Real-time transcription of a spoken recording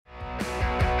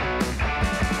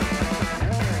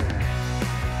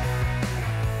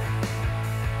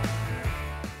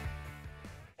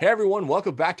Hey everyone,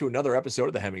 welcome back to another episode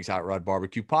of the Hemmings Hot Rod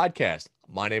BBQ podcast.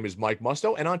 My name is Mike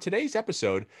Musto, and on today's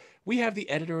episode, we have the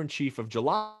editor-in-chief of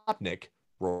Jalopnik,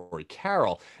 Rory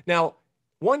Carroll. Now,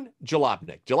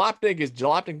 Jalopnik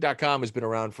has been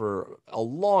around for a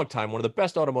long time, one of the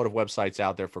best automotive websites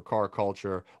out there for car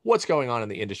culture, what's going on in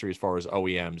the industry as far as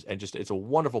OEMs, and just it's a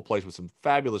wonderful place with some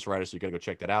fabulous writers, so you got to go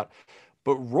check that out.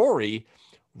 But Rory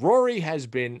has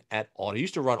been at Auto. He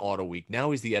used to run Auto Week.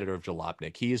 Now he's the editor of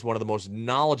Jalopnik. He is one of the most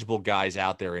knowledgeable guys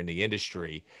out there in the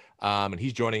industry. And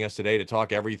he's joining us today to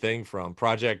talk everything from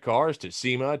project cars to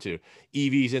SEMA to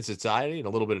EVs in society and a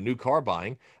little bit of new car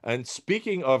buying. And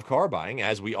speaking of car buying,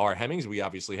 as we are Hemmings, we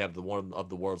obviously have one of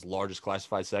the world's largest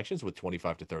classified sections with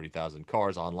 25 to 30,000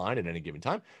 cars online at any given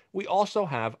time. We also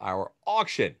have our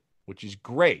auction, which is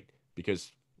great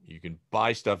because you can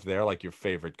buy stuff there like your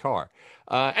favorite car.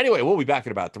 Anyway, we'll be back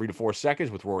in about 3 to 4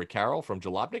 seconds with Rory Carroll from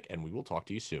Jalopnik, and we will talk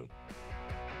to you soon.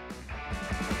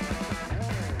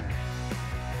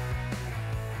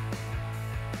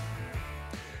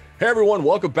 Hey, everyone.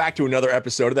 Welcome back to another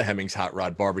episode of the Hemmings Hot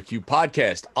Rod BBQ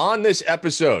podcast. On this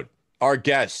episode, our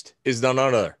guest is none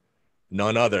other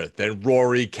than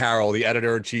Rory Carroll, the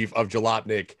editor-in-chief of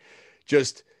Jalopnik.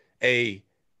 Just a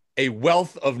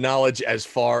wealth of knowledge as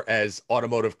far as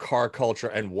automotive car culture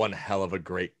and one hell of a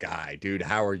great guy. Dude,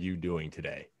 how are you doing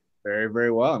today? Very,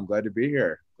 very well. I'm glad to be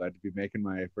here. Glad to be making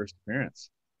my first appearance.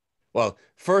 Well,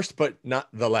 first but not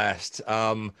the last.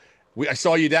 I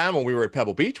saw you down when we were at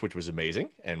Pebble Beach, which was amazing,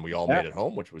 and we all made it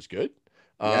home, which was good.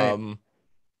 Yeah.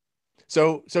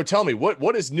 So tell me,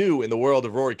 what is new in the world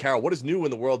of Rory Carroll? What is new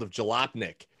in the world of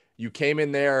Jalopnik? You came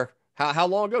in there how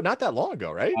long ago? Not that long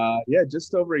ago, right? Yeah,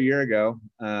 just over a year ago,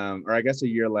 or I guess a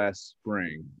year last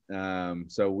spring.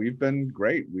 So we've been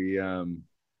great. We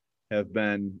have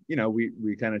been,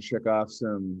 we kind of shook off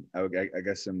some, I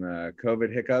guess, some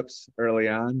COVID hiccups early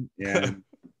on, and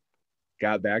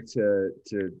got back to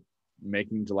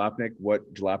making Jalopnik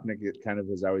what Jalopnik it kind of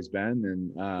has always been.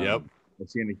 And Yep. we're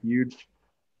seeing a huge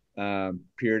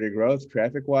period of growth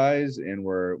traffic wise, and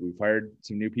we've hired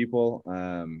some new people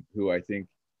who I think,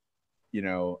 I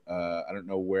don't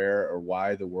know where or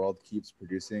why the world keeps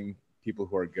producing people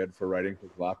who are good for writing for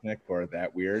Jalopnik or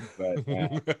that weird, but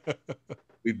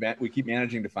we keep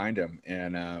managing to find them,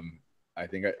 and I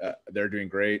think they're doing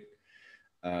great.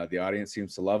 The audience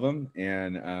seems to love them,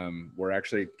 and we're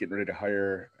actually getting ready to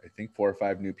hire, I think, 4 or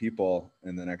 5 new people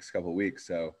in the next couple of weeks.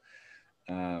 So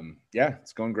yeah,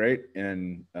 it's going great,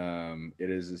 and it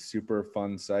is a super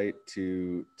fun site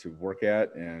to work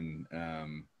at, and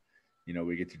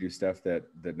we get to do stuff that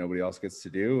nobody else gets to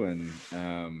do, and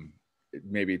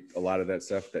maybe a lot of that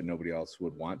stuff that nobody else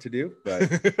would want to do, but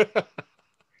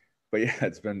yeah,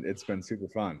 it's been super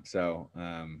fun. So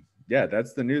yeah,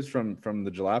 that's the news from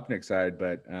the Jalopnik side.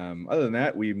 But other than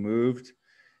that, we moved.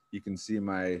 You can see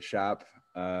my shop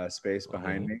space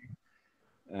behind me,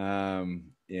 and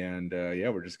yeah,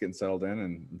 we're just getting settled in,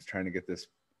 and I'm trying to get this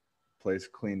place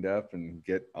cleaned up and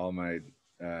get all my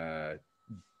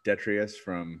detritus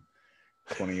from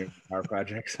 20 car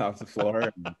projects off the floor,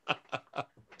 and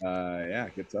yeah,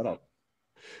 get settled.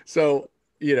 So,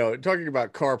 talking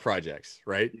about car projects,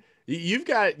 right? You've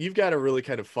got a really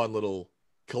kind of fun little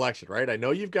collection, right? I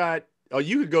know you've got,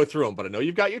 you could go through them, but I know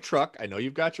you've got your truck. I know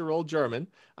you've got your old German.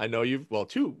 I know you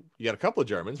got a couple of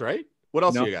Germans, right? What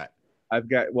else do you got?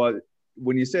 Well,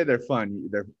 when you say they're fun,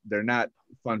 they're not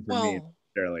fun for me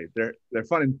necessarily. They're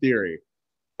fun in theory.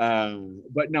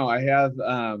 But no,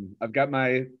 I've got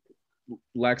my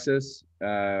Lexus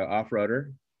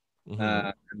off-roader,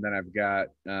 and then I've got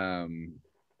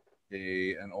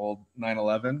an old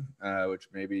 911, which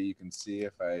maybe you can see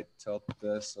if I tilt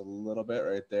this a little bit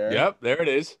right there. Yep, there it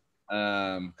is.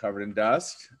 Covered in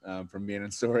dust from being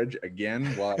in storage again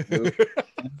while I moved.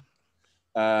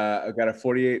 I've got a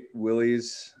 48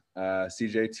 Willys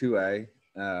CJ2A.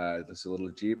 This is a little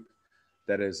Jeep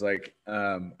that is like,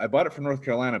 I bought it from North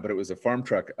Carolina, but it was a farm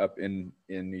truck up in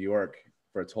New York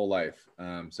for its whole life.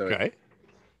 So okay.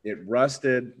 It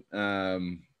rusted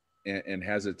and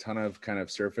has a ton of kind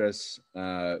of surface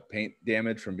paint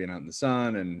damage from being out in the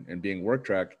sun and being work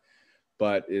truck,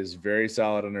 but is very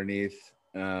solid underneath,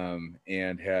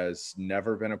 and has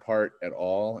never been apart at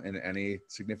all in any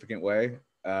significant way.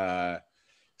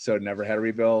 So never had a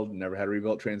rebuild, never had a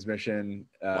rebuilt transmission.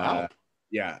 Wow.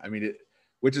 Yeah, I mean,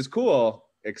 which is cool,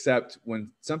 except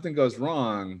when something goes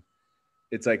wrong,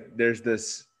 it's like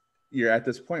you're at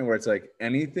this point where it's like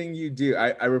anything you do,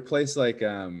 I replaced like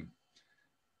I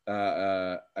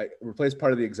replaced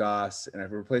part of the exhaust, and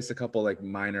I've replaced a couple like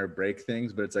minor brake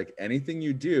things, but it's like anything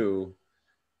you do,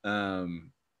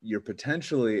 you're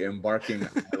potentially embarking on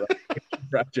a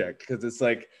project, because it's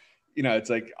like you know, it's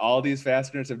like all these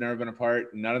fasteners have never been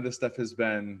apart. None of this stuff has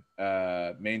been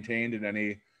maintained in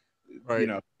any, Right. you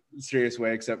know, serious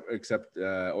way except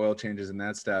oil changes and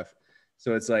that stuff.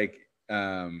 So it's like,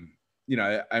 you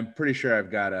know, I'm pretty sure I've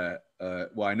got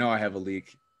well, I know I have a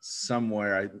leak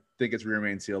somewhere. I think it's rear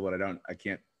main seal, but I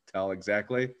can't tell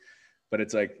exactly. But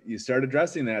it's like you start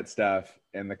addressing that stuff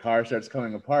and the car starts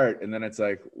coming apart. And then it's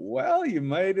like, well, you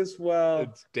might as well.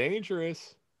 It's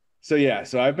dangerous. So yeah,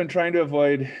 so I've been trying to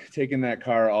avoid taking that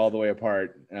car all the way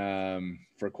apart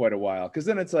for quite a while. Cause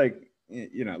then it's like,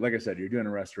 you know, like I said, you're doing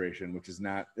a restoration, which is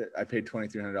not, I paid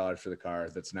 $2,300 for the car.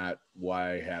 That's not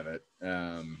why I have it.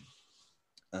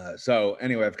 So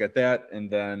anyway, I've got that.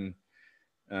 And then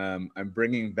I'm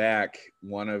bringing back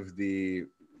one of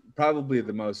probably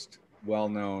the most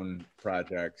well-known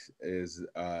projects is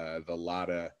the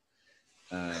Lada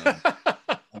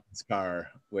car,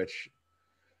 which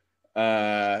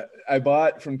I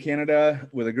bought from Canada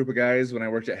with a group of guys when I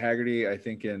worked at Haggerty, I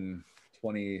think in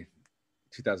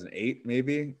 2008,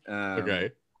 maybe.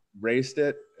 Okay. Raced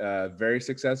it very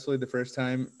successfully the first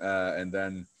time, and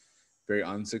then very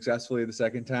unsuccessfully the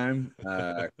second time.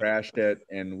 Crashed it,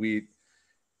 and we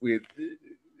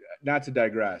not to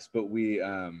digress, but we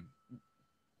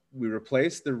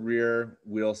replaced the rear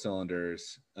wheel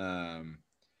cylinders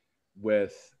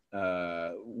with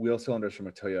wheel cylinders from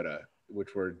a Toyota,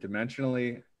 which were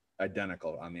dimensionally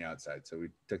identical on the outside. So we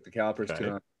took the calipers to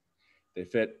them. They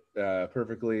fit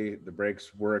perfectly. The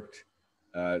brakes worked,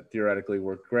 theoretically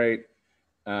worked great,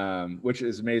 which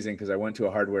is amazing because I went to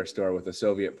a hardware store with a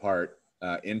Soviet part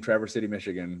in Traverse City,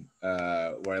 Michigan,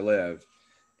 where I live,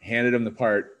 handed them the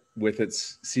part with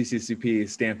its CCCP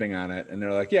stamping on it. And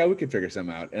they're like, yeah, we could figure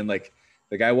something out. And like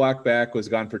the guy walked back, was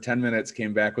gone for 10 minutes,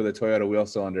 came back with a Toyota wheel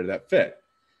cylinder that fit.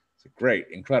 So great,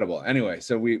 incredible. Anyway,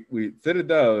 so we fitted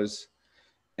those,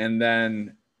 and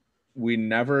then we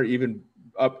never, even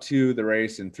up to the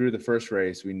race and through the first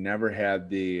race, we never had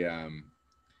the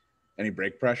any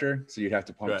brake pressure. So you'd have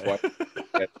to pump twice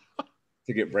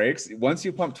to get brakes. Once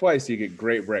you pump twice, you get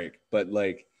great brake. But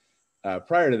like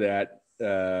prior to that,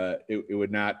 it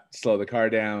would not slow the car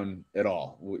down at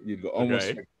all. You'd go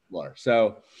almost slower.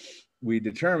 So we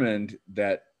determined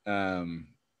that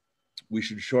we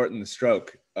should shorten the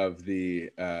stroke of the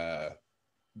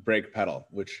brake pedal,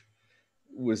 which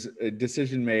was a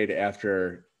decision made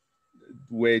after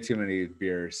way too many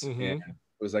beers. And it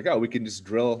was like, oh, we can just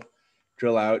drill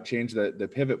out, change the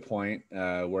pivot point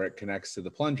where it connects to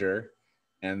the plunger,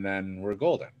 and then we're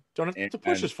golden. Don't have to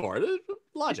push as far.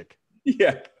 Logic.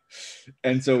 Yeah.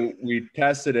 And so we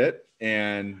tested it,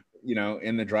 and you know,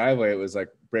 in the driveway, it was like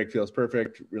brake feels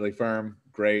perfect, really firm,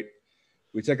 great.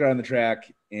 We took it on the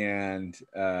track, and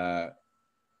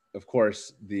of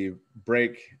course, the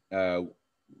brake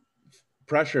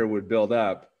pressure would build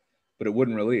up, but it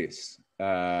wouldn't release.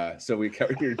 So we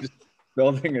were just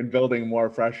building and building more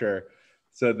pressure.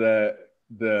 So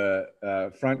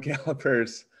the front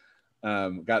calipers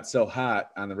got so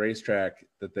hot on the racetrack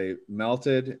that they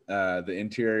melted the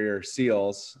interior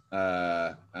seals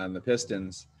on the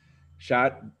pistons,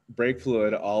 shot brake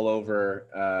fluid all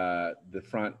over the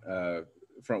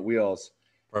front wheels.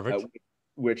 Perfect.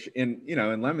 Which in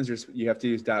Lemons you have to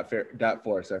use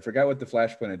 .4. So I forgot what the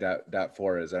flash point of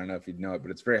 .4 is. I don't know if you'd know it,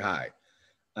 but it's very high.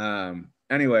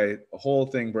 Anyway, the whole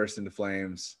thing burst into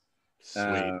flames.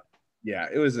 Sweet. Yeah,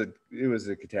 it was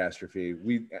a catastrophe.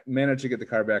 We managed to get the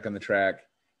car back on the track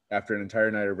after an entire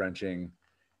night of wrenching,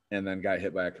 and then got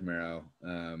hit by a Camaro.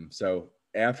 So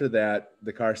after that,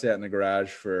 the car sat in the garage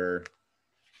for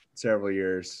several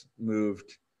years,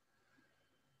 moved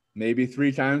maybe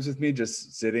 3 times with me,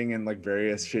 just sitting in like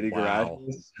various shitty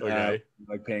garages,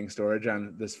 like paying storage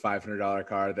on this $500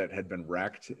 car that had been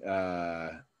wrecked.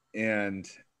 And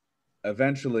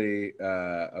eventually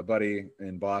a buddy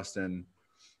in Boston,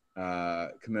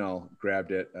 Camille,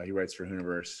 grabbed it. He writes for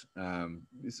Hooniverse.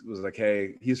 Was like,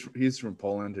 hey, he's from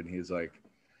Poland, and he's like,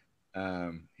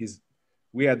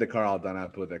 we had the car all done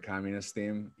up with a communist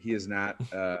theme. He is not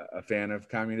a fan of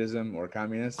communism or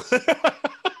communists.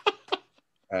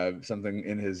 Something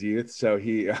in his youth. So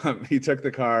he took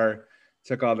the car,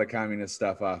 took all the communist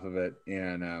stuff off of it,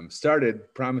 and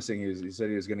started promising. He said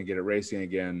he was going to get it racing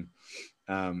again.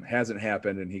 Hasn't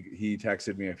happened. And he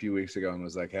texted me a few weeks ago and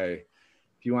was like, hey,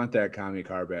 if you want that commie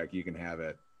car back, you can have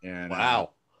it. And wow.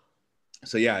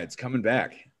 So yeah, it's coming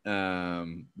back.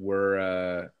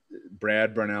 We're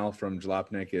Brad Burnell from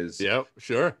Jalopnik is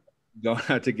going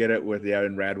out to get it with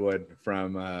in Radwood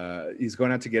from he's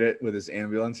going out to get it with his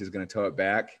ambulance. He's going to tow it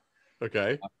back,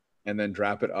 and then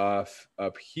drop it off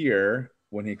up here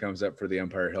when he comes up for the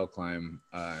Empire Hill climb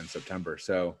in September.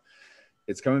 So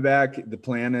it's coming back. The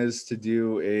plan is to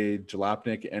do a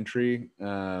Jalopnik entry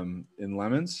in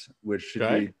Lemons, which should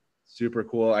be super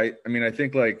cool. I mean, I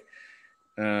think like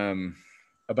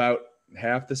about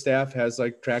half the staff has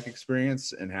like track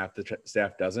experience and half the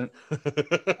staff doesn't.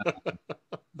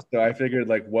 So I figured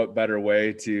like what better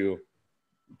way to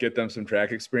get them some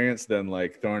track experience than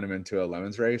like throwing them into a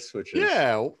Lemons race, which is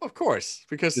of course,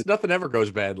 because nothing ever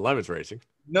goes bad in Lemons racing.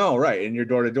 No, right. And you're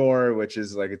door to door, which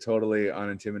is like a totally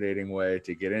unintimidating way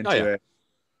to get into it.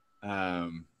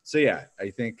 So yeah, I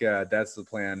think that's the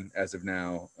plan as of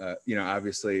now. You know,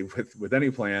 obviously with any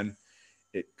plan,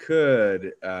 it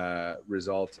could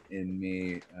result in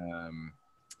me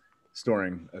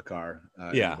storing a car.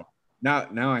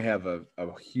 Now I have a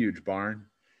huge barn.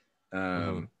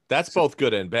 That's both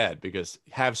good and bad because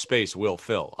have space will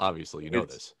fill. Obviously, you know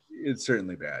this. It's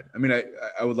certainly bad. I mean,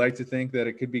 I would like to think that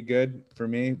it could be good for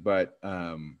me, but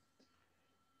the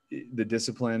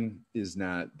discipline is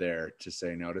not there to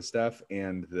say no to stuff.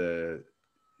 And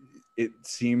it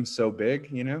seems so big,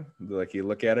 you know, like you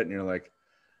look at it and you're like,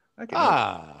 I can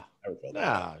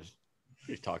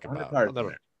you're talking about.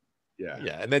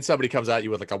 Yeah. And then somebody comes at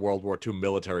you with like a World War II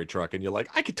military truck and you're like,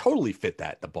 I could totally fit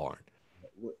that in the barn.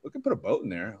 We can put a boat in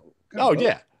there.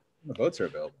 The boats are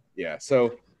available. Yeah.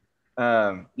 So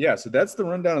so that's the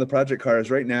rundown of the project cars.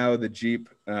 Right now, the Jeep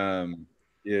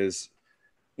is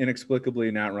inexplicably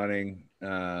not running.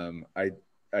 I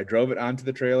drove it onto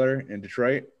the trailer in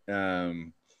Detroit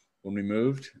when we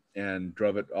moved and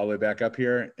drove it all the way back up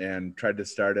here and tried to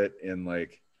start it in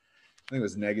like, I think it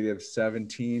was negative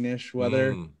 17-ish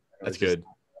weather. That's good.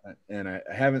 And I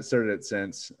haven't started it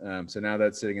since. So now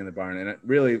that's sitting in the barn. And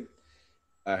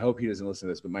I hope he doesn't listen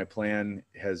to this, but my plan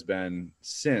has been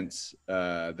since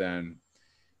then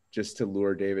just to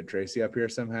lure David Tracy up here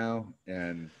somehow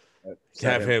and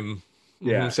have him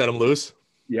set him loose.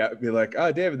 Yeah, be like,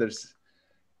 oh, David, there's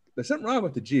something wrong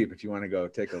with the Jeep if you want to go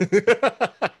take a look.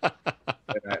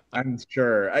 I'm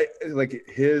sure like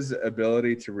his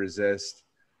ability to resist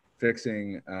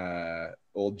fixing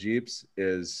old Jeeps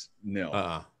is nil.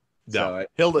 No, so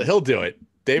he'll do it.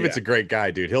 David's a great guy,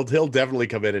 dude. He'll definitely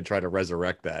come in and try to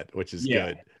resurrect that, which is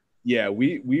good. Yeah,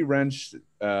 we wrenched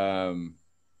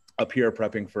up here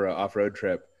prepping for an off-road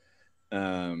trip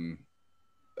a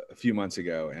few months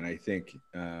ago, and I think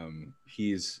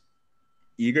he's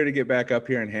eager to get back up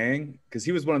here and hang because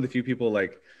he was one of the few people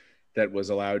like that was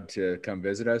allowed to come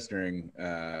visit us during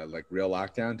like real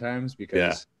lockdown times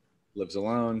because he lives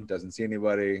alone, doesn't see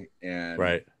anybody, and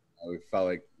we felt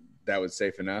like that was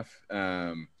safe enough.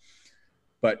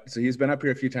 But so he's been up here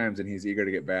a few times and he's eager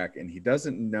to get back, and he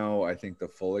doesn't know, I think, the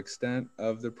full extent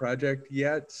of the project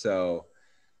yet. So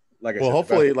like I said,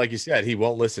 hopefully, like you said, he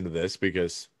won't listen to this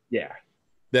because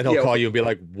then he'll call you and be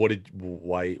like,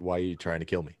 why are you trying to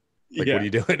kill me? Like, what are you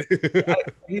doing?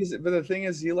 But the thing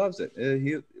is, he loves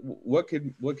it. What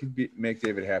could make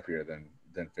David happier than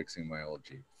fixing my old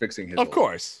Jeep, fixing his of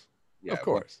course. Jeeps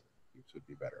would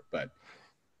be better. But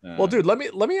well, dude, let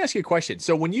me ask you a question.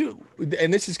 So when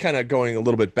and this is kind of going a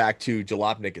little bit back to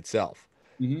Jalopnik itself,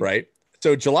 right?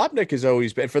 So Jalopnik has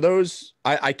always been, for those,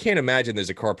 I can't imagine there's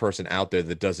a car person out there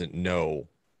that doesn't know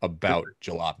about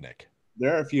Jalopnik.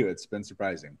 There are a few. It's been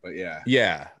surprising, but yeah.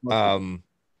 Yeah.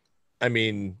 I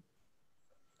mean,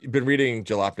 you've been reading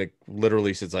Jalopnik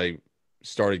literally since I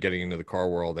started getting into the car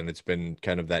world, and it's been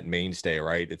kind of that mainstay,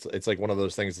 right? It's like one of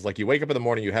those things. It's like you wake up in the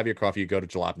morning, you have your coffee, you go to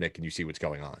Jalopnik, and you see what's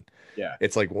going on. Yeah.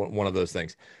 It's like one of those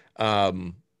things.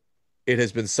 It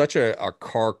has been such a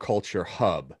car culture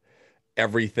hub.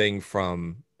 Everything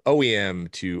from OEM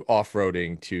to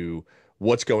off-roading to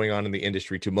what's going on in the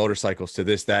industry to motorcycles to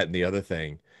this, that, and the other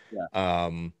thing. Yeah.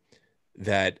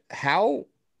 That how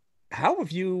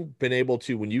have you been able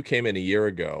to, when you came in a year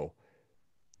ago,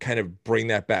 kind of bring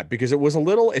that back? Because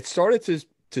it started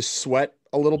to sweat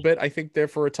a little bit, I think, there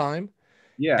for a time.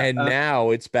 Yeah. And now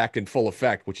it's back in full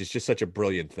effect, which is just such a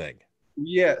brilliant thing.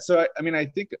 Yeah. So, I mean, I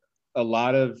think a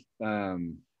lot of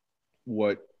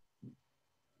what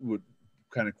would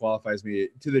kind of qualifies me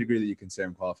to the degree that you can say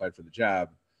I'm qualified for the job.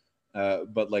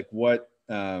 But like what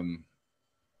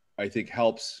I think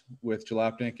helps with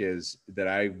Jalopnik is that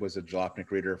I was a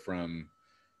Jalopnik reader from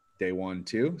day one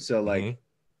too. So like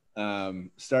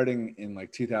starting in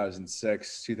like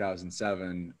 2006,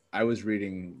 2007, I was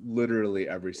reading literally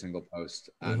every single post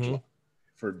on Jalopnik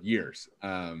for years.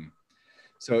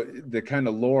 So the kind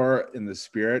of lore and the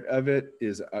spirit of it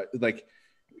is like,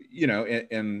 you know,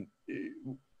 and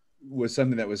was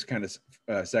something that was kind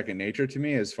of second nature to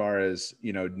me as far as,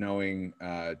 you know, knowing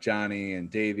Johnny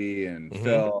and Davey and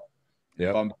Phil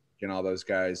and Bump and all those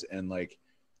guys. And like,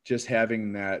 just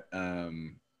having that,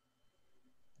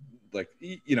 like,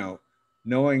 you know,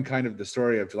 knowing kind of the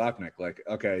story of Jalopnik, like,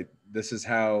 okay, this is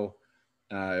how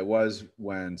it was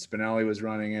when Spinelli was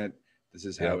running it. This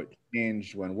is how Yep. it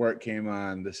changed when Wirt came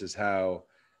on. This is how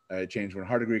it changed when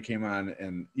Hardigree came on.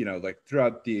 And, you know, like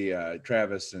throughout the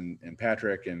Travis and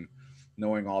Patrick, and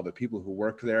knowing all the people who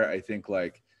worked there, I think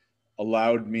like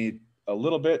allowed me a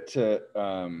little bit to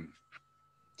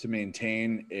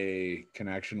maintain a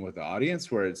connection with the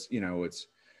audience, where it's, you know, it's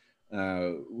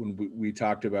when we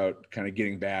talked about kind of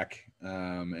getting back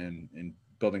and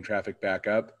building traffic back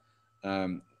up,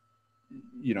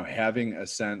 you know, having a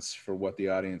sense for what the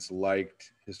audience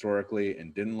liked historically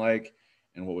and didn't like,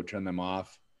 and what would turn them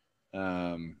off,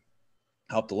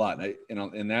 helped a lot. And you know,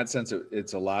 in that sense,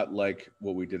 it's a lot like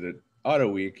what we did at Auto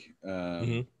Week,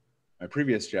 my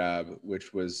previous job,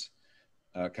 which was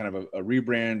kind of a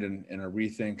rebrand and a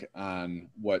rethink on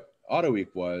what Auto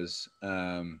Week was.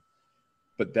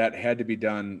 But that had to be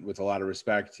done with a lot of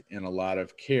respect and a lot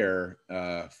of care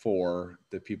for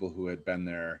the people who had been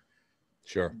there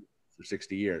Sure. for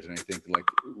 60 years. And I think like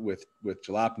with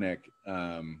Jalopnik,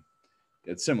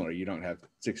 it's similar. You don't have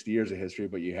 60 years of history,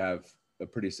 but you have a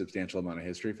pretty substantial amount of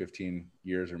history, 15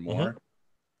 years or more.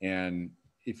 And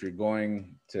if you're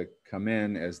going to come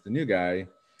in as the new guy,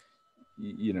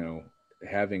 you know,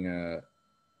 having a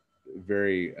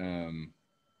very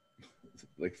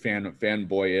like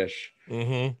fanboyish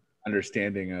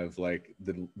understanding of like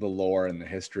the lore and the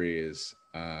history is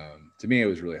to me, it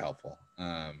was really helpful.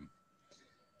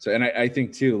 So, and I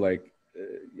think too, like,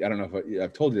 I don't know if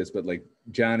I've told you this, but like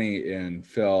Johnny and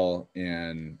Phil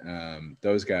and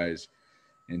those guys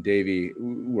and Davey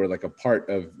were like a part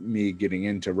of me getting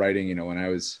into writing. You know, when I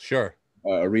was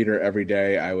a reader every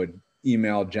day, I would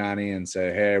email Johnny and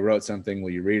say, "Hey, I wrote something.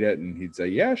 Will you read it?" And he'd say,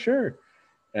 "Yeah, sure."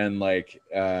 And like,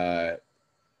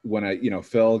 when I, you know,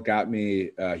 Phil got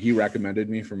me, he recommended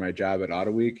me for my job at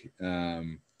Auto Week.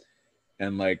 And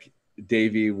like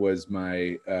Davey was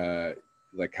my,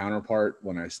 like counterpart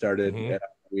when I started at Auto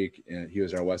Week, and he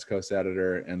was our West Coast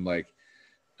editor. And like,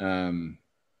 you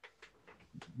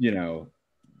know,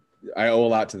 I owe a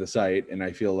lot to the site, and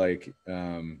I feel like,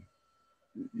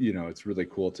 you know, it's really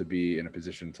cool to be in a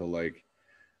position to like,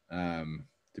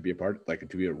 to be a part, like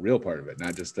to be a real part of it,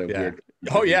 not just a weird.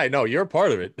 Oh yeah, no, you're a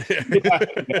part of it.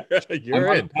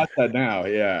 You're in. I'm that now,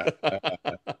 yeah.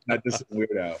 Not just a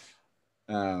weirdo.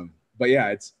 But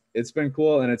yeah, it's been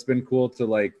cool, and it's been cool to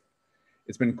like,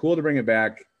 it's been cool to bring it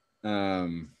back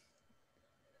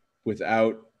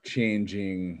without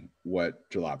changing what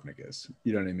Jalopnik is.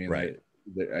 You know what I mean? Right.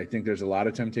 Like, I think there's a lot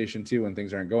of temptation too when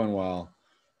things aren't going well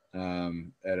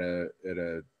at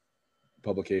a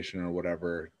publication or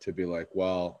whatever, to be like,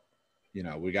 well, you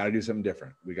know, we got to do something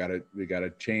different. We got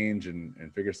to change and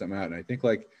figure something out. And I think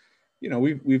like, you know,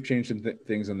 we've changed some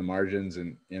things on the margins,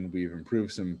 and we've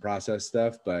improved some process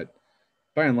stuff, but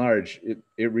by and large,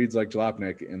 it reads like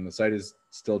Jalopnik, and the site is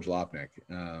still Jalopnik.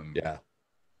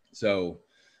 So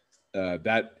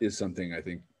that is something I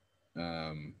think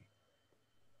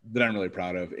that I'm really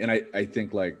proud of. And I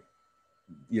think like,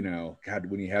 you know, God,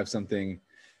 when you have something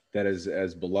that is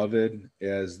as beloved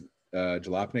as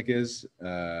Jalopnik is,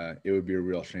 it would be a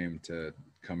real shame to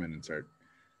come in and start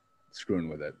screwing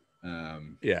with it.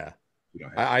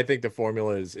 I think the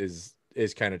formula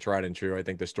is kind of tried and true. I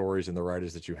think the stories and the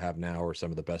writers that you have now are some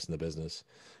of the best in the business.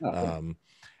 And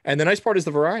the nice part is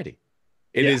the variety.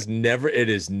 It is never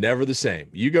the same.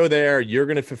 You go there, you're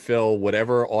going to fulfill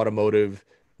whatever automotive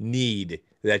need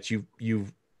that you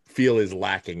feel is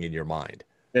lacking in your mind,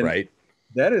 right?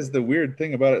 That is the weird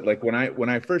thing about it. Like when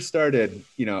I first started,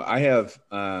 you know, I have,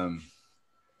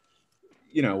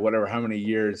 you know, whatever, how many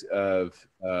years of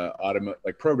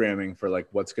like programming for like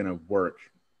what's going to work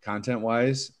content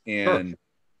wise. And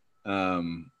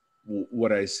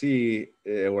what I saw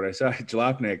at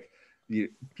Jalopnik,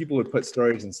 people would put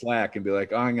stories in Slack and be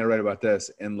like, "Oh, I'm going to write about this."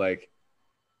 And like,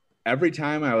 every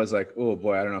time I was like, "Oh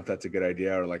boy, I don't know if that's a good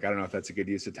idea," or like, "I don't know if that's a good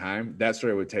use of time," that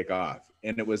story would take off.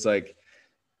 And it was like,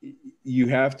 you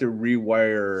have to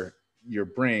rewire your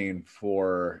brain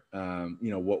for,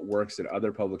 you know, what works at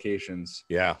other publications.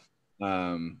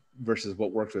 Versus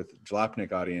what works with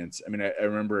Jalopnik audience. I mean, I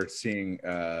remember seeing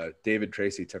David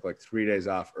Tracy took like 3 days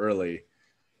off early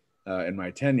in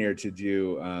my tenure to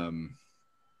do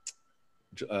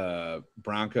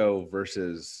Bronco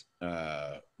versus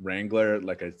Wrangler,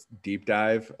 like a deep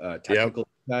dive, technical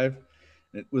dive.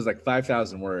 It was like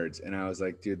 5,000 words. And I was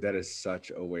like, dude, that is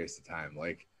such a waste of time.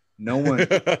 Like, no one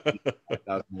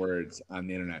 5,000 words on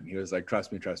the internet. And he was like,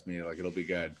 trust me, like it'll be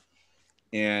good.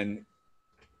 And,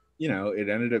 you know, it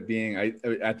ended up being,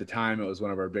 at the time, it was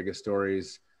one of our biggest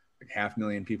stories. Like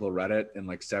 500,000 people read it, and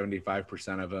like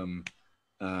 75% of them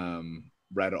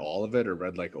read all of it or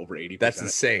read like over 80%. That's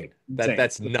insane.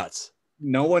 That's nuts.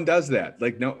 No one does that.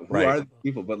 Like, no, who Right. are the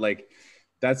people? But like,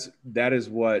 that is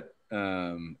what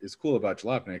is cool about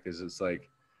Jalopnik is it's like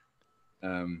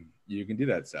you can do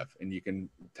that stuff and you can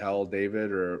tell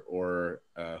David or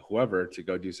whoever to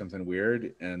go do something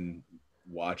weird and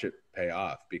watch it pay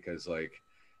off because like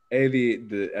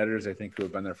the editors I think who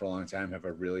have been there for a long time have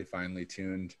a really finely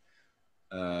tuned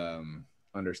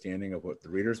understanding of what the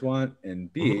readers want,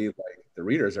 and B, like the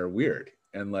readers are weird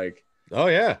and like oh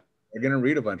yeah, they're gonna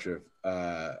read a bunch of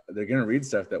they're gonna read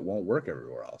stuff that won't work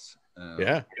everywhere else.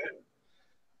 Yeah.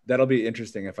 That'll be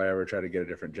interesting if I ever try to get a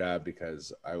different job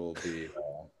because I will be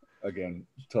again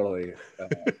totally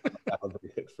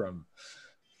validated from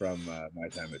my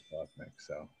time at Jalopnik.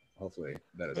 So hopefully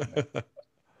that isn't.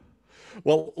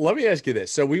 Well, let me ask you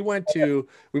this. So we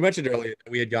mentioned earlier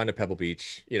we had gone to Pebble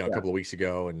Beach, a couple of weeks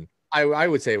ago, and I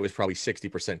would say it was probably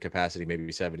 60% capacity, maybe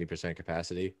 70%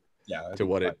 capacity. Yeah. To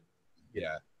what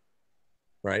yeah.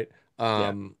 Right.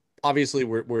 Obviously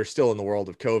we're still in the world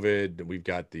of COVID. We've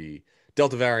got the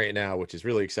Delta variant now, which is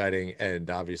really exciting. And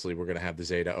obviously we're going to have the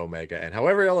Zeta, Omega, and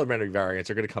however elementary variants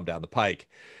are going to come down the pike.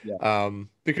 Yeah.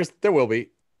 Because there will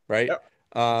be, right? Yep.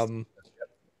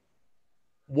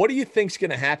 What do you think's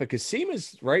going to happen? Because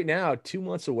SEMA's right now 2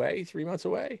 months away, 3 months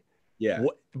away. Yeah.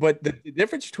 But the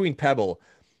difference between Pebble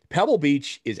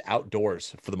Beach is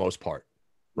outdoors for the most part,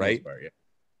 right? Yeah.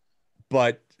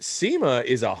 But SEMA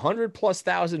is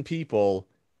 100,000+ people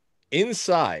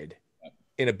inside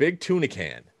in a big tuna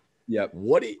can. Yep.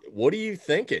 What are you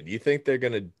thinking? Do you think they're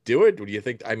going to do it? What do you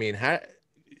think? I mean,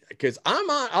 because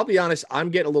I'll be honest, I'm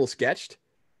getting a little sketched.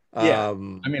 Yeah. I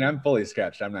mean, I'm fully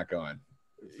sketched. I'm not going.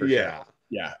 For sure.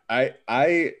 Yeah.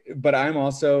 But I'm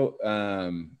also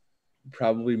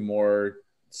probably more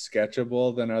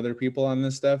sketchable than other people on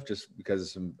this stuff just because of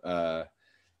some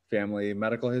family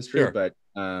medical history. Sure. But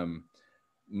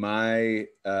my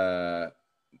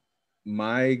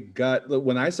gut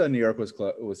when I saw New York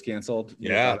was canceled,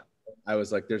 I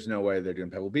was like, there's no way they're doing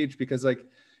Pebble Beach because like,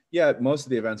 yeah, most of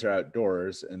the events are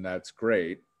outdoors and that's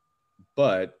great,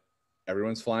 but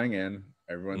everyone's flying in,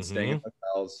 everyone's staying in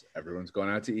hotels, everyone's going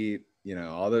out to eat,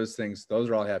 all those things, those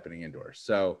are all happening indoors.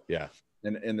 So yeah.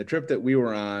 And the trip that we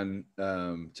were on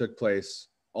took place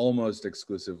almost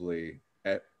exclusively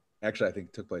actually, I think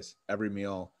it took place every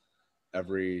meal,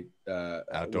 every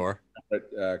outdoor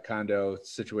condo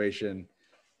situation.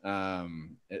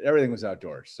 Everything was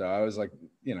outdoors. So I was like,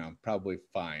 probably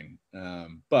fine.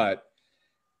 But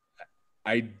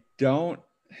I don't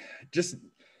just,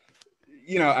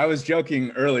 I was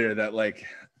joking earlier that like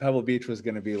Pebble Beach was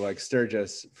going to be like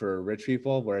Sturgis for rich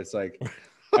people, where it's like,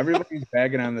 everybody's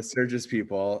bagging on the Sturgis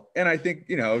people. And I think,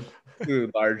 to a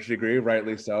large degree,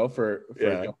 rightly so for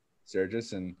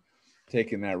Sturgis and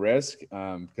taking that risk.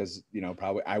 Because,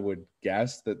 probably I would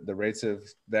guess that the rates of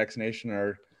vaccination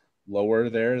are lower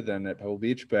there than at Pebble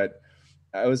Beach. But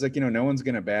I was like, no one's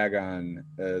going to bag on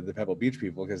the Pebble Beach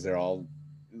people because they're all,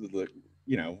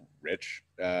 rich.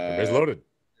 Everybody's loaded.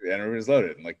 And everybody's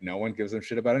loaded. And like, no one gives them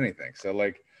shit about anything. So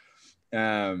like,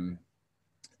 I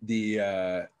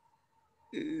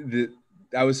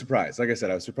was surprised. Like I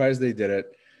said, I was surprised they did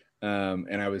it.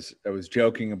 And I was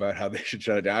joking about how they should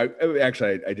shut it down.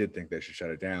 I did think they should shut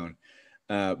it down.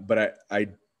 But I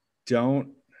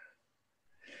don't,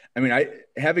 I mean,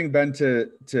 having been to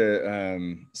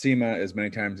SEMA as many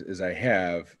times as I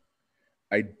have,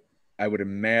 I would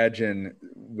imagine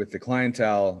with the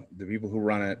clientele, the people who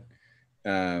run it,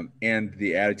 and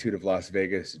the attitude of Las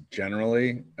Vegas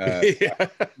generally, I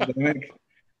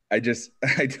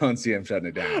don't see him shutting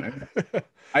it down.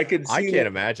 I can't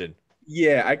imagine.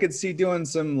 Yeah, I could see doing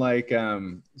some like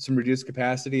some reduced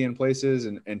capacity in places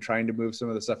and trying to move some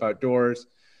of the stuff outdoors,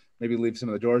 maybe leave some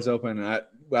of the doors open. I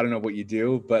don't know what you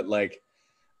do, but like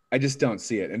I just don't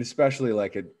see it. And especially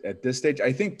like at this stage,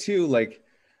 I think too, like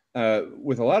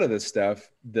with a lot of this stuff,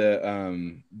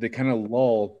 the kind of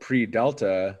lull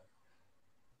pre-Delta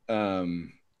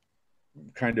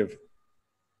kind of,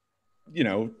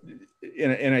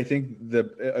 and I think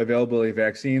the availability of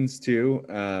vaccines too,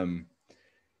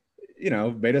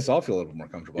 made us all feel a little more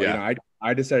comfortable. Yeah.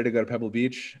 I decided to go to Pebble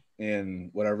Beach in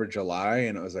whatever July,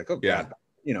 and it was like, oh God,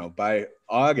 by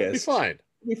August,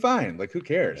 be fine. Like, who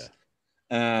cares?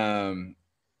 Yeah.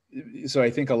 So I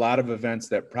think a lot of events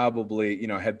that probably,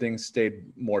 had things stayed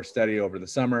more steady over the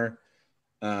summer,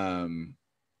 a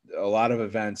lot of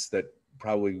events that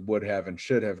probably would have and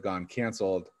should have gotten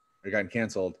canceled,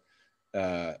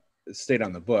 stayed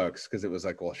on the books because it was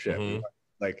like, well, shit,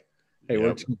 like, hey,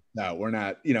 we're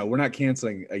not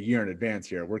canceling a year in advance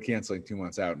here. We're canceling 2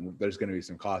 months out, and there's going to be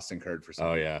some costs incurred for some.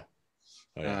 Oh yeah.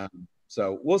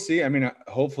 So we'll see. I mean,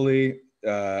 hopefully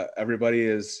everybody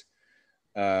is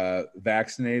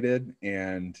vaccinated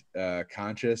and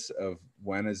conscious of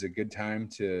when is a good time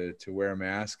to wear a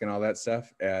mask and all that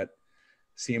stuff at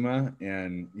SEMA,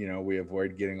 and we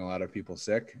avoid getting a lot of people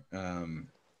sick.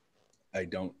 I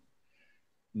don't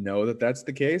know that that's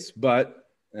the case, but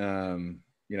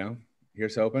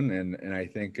here's hoping. And I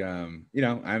think I'm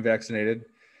vaccinated.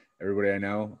 Everybody I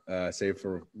know, save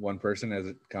for one person, as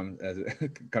it come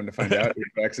to find out, is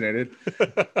vaccinated.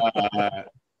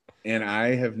 And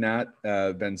I have not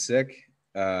been sick,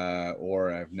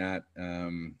 or I've not.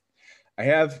 I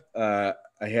have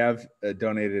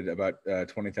donated about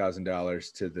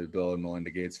 $20,000 to the Bill and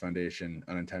Melinda Gates Foundation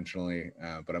unintentionally,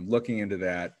 but I'm looking into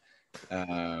that.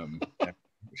 I'm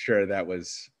sure that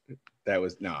was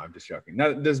no. I'm just joking.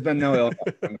 No, there's been no ill.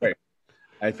 I'm great.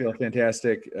 I feel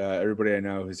fantastic. Everybody I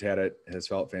know who's had it has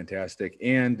felt fantastic,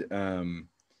 and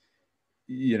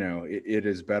it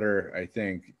is better, I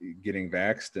think, getting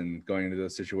vaxxed and going into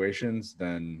those situations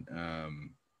than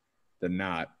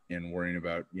not, and worrying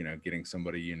about getting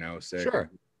somebody sick. Sure.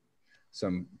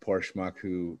 Some poor schmuck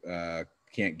who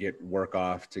can't get work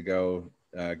off to go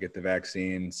get the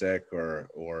vaccine sick,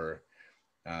 or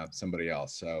somebody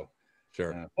else. So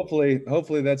sure. Hopefully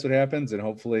that's what happens, and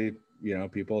hopefully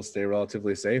people stay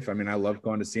relatively safe. I mean, I love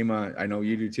going to SEMA. I know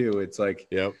you do too. It's like,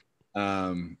 yep.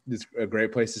 It's a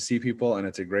great place to see people, and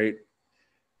it's a great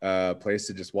place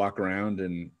to just walk around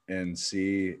and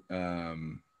see.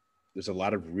 There's a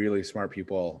lot of really smart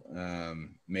people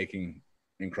making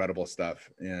incredible stuff,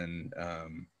 and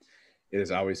it is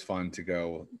always fun to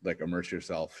go immerse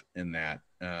yourself in that.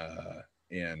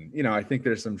 And I think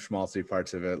there's some schmaltzy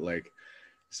parts of it, like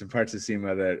some parts of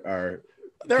SEMA that are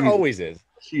always is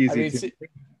cheesy. I mean,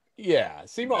 yeah,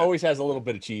 SEMA always has a little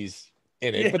bit of cheese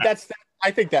in it, but I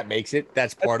think that makes it.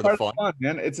 That's part of the fun,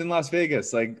 man. It's in Las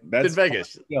Vegas. That's in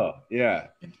Vegas. Yeah.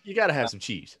 You got to have some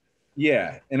cheese.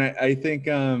 Yeah. And I think,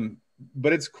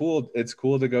 but it's cool. It's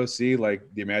cool to go see the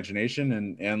imagination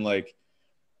and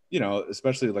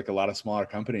especially a lot of smaller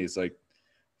companies,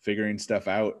 figuring stuff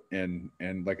out and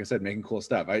like I said, making cool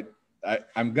stuff.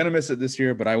 I'm going to miss it this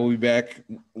year, but I will be back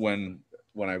when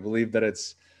I believe that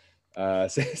it's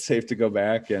safe to go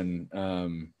back, and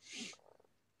I'll,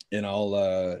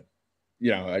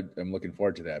 I'm looking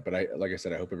forward to that. But like I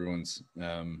said, I hope everyone's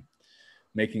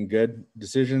making good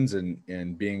decisions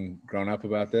and being grown up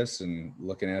about this and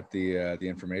looking at the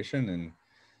information.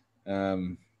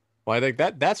 And well, I think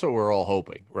that's what we're all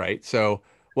hoping, right? So,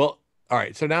 well, all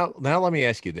right. So now let me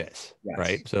ask you this, yes.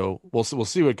 right? So we'll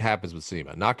see what happens with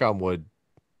SEMA. Knock on wood.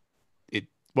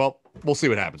 We'll see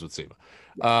what happens with SEMA.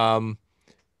 Yeah.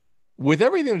 With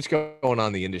everything that's going on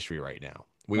in the industry right now,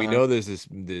 we know there's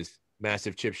this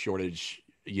massive chip shortage.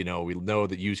 We know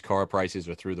that used car prices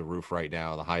are through the roof right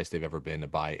now, the highest they've ever been to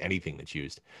buy anything that's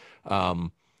used. But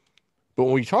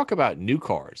when we talk about new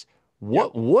cars,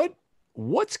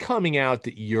 what's coming out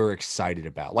that you're excited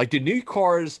about? Like, do new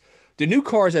cars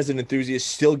as an enthusiast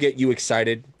still get you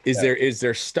excited? Is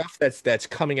there stuff that's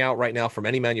coming out right now from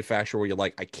any manufacturer where you're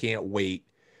like, I can't wait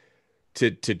to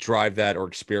drive that or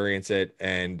experience it?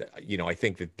 And I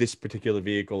think that this particular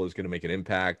vehicle is going to make an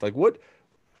impact. Like, what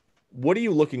are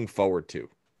you looking forward to?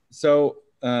 So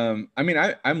I mean,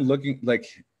 I'm looking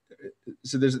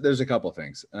so there's a couple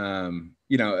things. I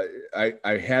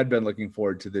had been looking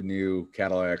forward to the new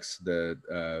Cadillacs,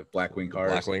 the Blackwing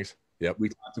cars. Blackwings. Yep. We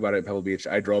talked about it at Pebble Beach.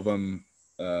 I drove them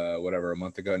a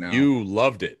month ago now. You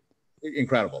loved it.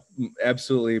 Incredible.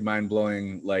 Absolutely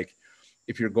mind-blowing.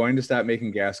 If you're going to stop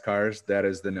making gas cars, that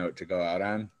is the note to go out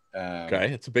on.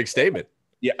 Okay. It's a big statement.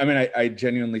 Yeah. I mean, I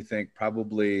genuinely think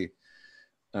probably,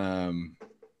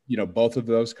 both of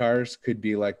those cars could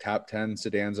be top 10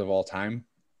 sedans of all time.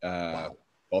 Wow.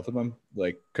 Both of them,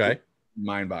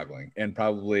 mind-boggling, and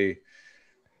probably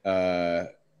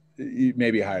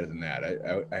maybe higher than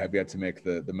that. I have yet to make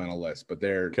the mental list, but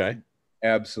they're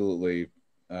absolutely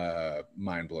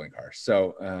mind-blowing cars.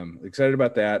 So excited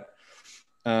about that.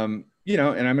 And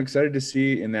I'm excited to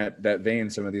see in that vein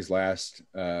some of these last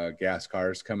gas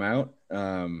cars come out.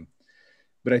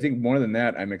 But I think more than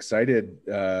that, I'm excited.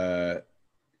 And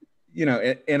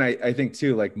I think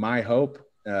too, my hope,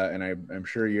 and I'm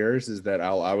sure yours, is that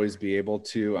I'll always be able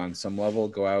to, on some level,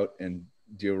 go out and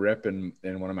do a rip in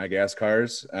one of my gas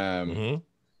cars, and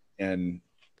do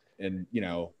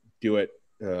it.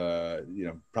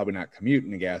 Probably not commute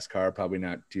in a gas car, probably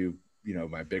not do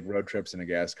my big road trips in a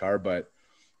gas car, but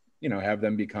have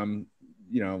them become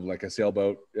like a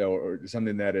sailboat or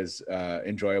something that is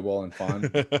enjoyable and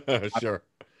fun. Sure.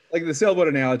 Like the sailboat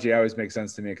analogy always makes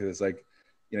sense to me, because it's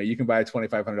you know, you can buy a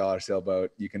 $2,500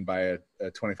 sailboat, you can buy a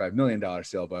 $25 million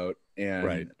sailboat,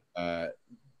 and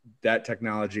that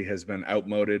technology has been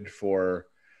outmoded for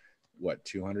what,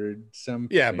 200 some.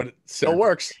 Yeah, but it still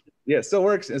works. Yeah, it still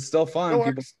works. It's still fun.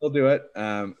 People still do it.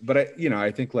 But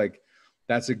I think like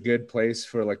that's a good place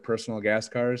for like personal gas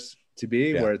cars to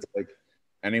be, where it's like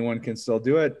anyone can still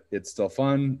do it. It's still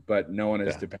fun, but no one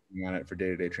is depending on it for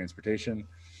day-to-day transportation.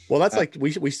 Well, that's like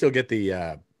we still get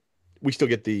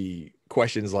the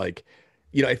questions like,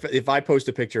 you know, if I post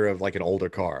a picture of like an older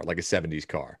car, like a 70s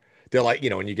car, they're like, you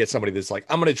know, and you get somebody that's like,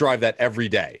 I'm going to drive that every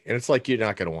day. And it's like, you're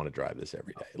not going to want to drive this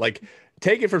every day. Like,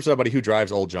 take it from somebody who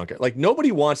drives old junk. Like,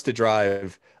 nobody wants to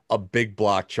drive a big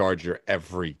block Charger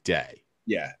every day.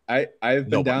 Yeah. I've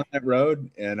been down that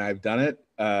road and I've done it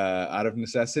out of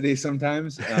necessity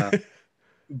sometimes.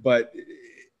 But,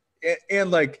 and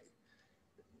like,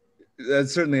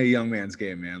 that's certainly a young man's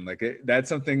game, man. Like that's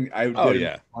something I did in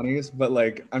the 20s, but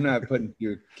like, I'm not putting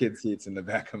two kid seats in the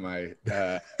back of my,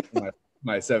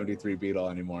 my 73 Beetle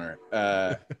anymore.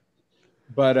 But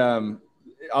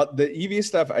the EV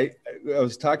stuff, I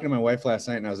was talking to my wife last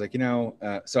night and I was like, you know,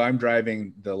 so I'm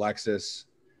driving the Lexus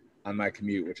on my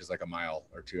commute, which is like a mile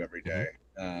or two every day.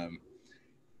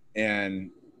 And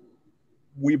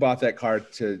we bought that car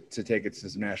to take it to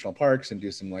some national parks and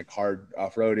do some like hard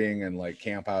off-roading and like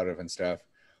camp out of and stuff.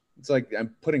 It's like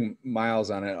I'm putting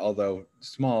miles on it, although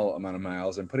small amount of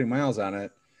miles, and putting miles on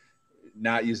it,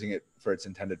 not using it for its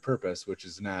intended purpose, which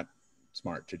is not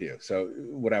smart to do. So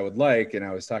what I would like, and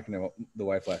I was talking to the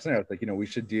wife last night, I was like, you know, we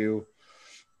should do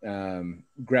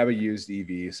grab a used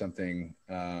EV, something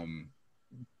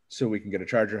so we can get a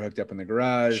charger hooked up in the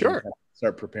garage, sure, and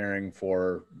start preparing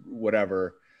for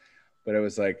whatever. But it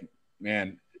was like,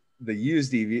 man, the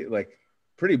used EV, like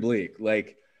pretty bleak.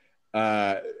 Like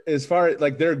as far as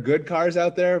like, there are good cars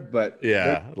out there, but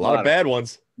a lot of bad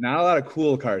ones. Not a lot of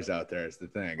cool cars out there is the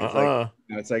thing. It's like,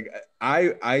 you know, it's like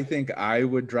I think I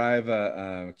would drive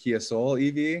a Kia Soul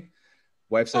EV.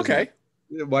 Wife says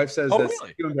wife says that's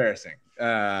really too embarrassing.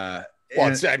 Well,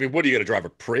 I mean, what are you going to drive,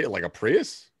 a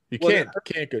Prius? You can't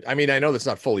go. I mean, I know that's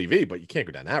not full EV, but you can't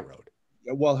go down that road.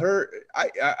 Well,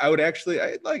 I would actually,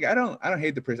 I don't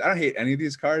hate the Prius. I don't hate any of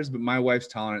these cars, but my wife's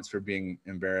tolerance for being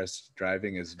embarrassed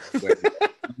driving is because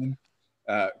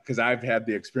I've had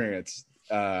the experience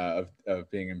of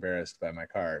being embarrassed by my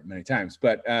car many times.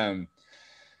 But and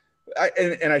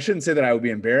I shouldn't say that I would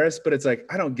be embarrassed, but it's like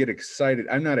I don't get excited.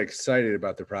 I'm not excited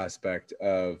about the prospect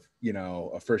of, you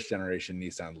know, a first generation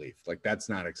Nissan Leaf. Like that's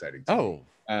not exciting to me.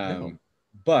 No.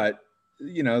 But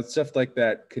you know, stuff like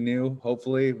that Canoe,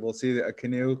 hopefully we'll see a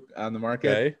Canoe on the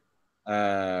market.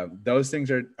 Those things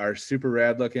are super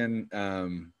rad looking.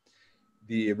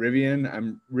 The Rivian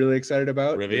I'm really excited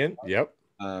about. Yep.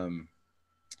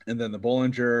 And then the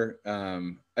Bollinger,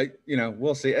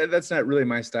 we'll see. That's not really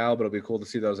my style, but it'll be cool to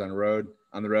see those on the road.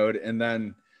 And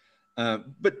then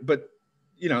but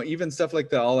you know, even stuff like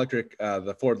the all electric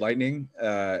the Ford Lightning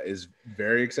is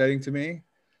very exciting to me.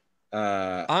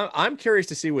 I'm curious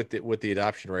to see what the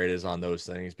adoption rate is on those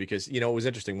things, because, you know, it was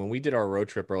interesting when we did our road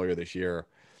trip earlier this year.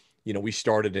 You know, we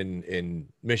started in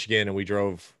Michigan and we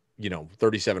drove, you know,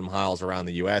 37 miles around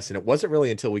the US. And it wasn't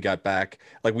really until we got back,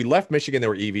 like we left Michigan, there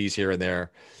were EVs here and there.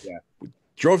 Yeah. We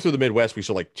drove through the Midwest, we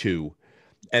saw like 2.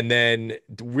 And then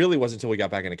it really wasn't until we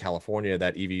got back into California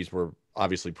that EVs were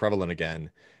obviously prevalent again.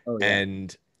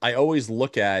 And I always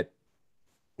look at,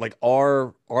 like,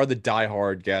 are the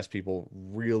diehard gas people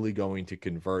really going to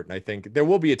convert? And I think there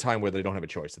will be a time where they don't have a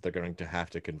choice, that they're going to have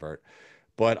to convert.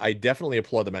 But I definitely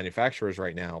applaud the manufacturers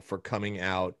right now for coming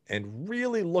out and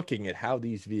really looking at how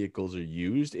these vehicles are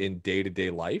used in day-to-day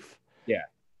life. Yeah.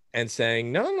 And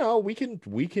saying, no, we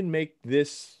can make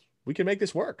this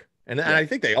work. And I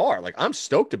think they are. Like, I'm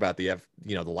stoked about the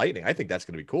Lightning. I think that's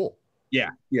going to be cool. Yeah.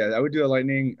 I would do a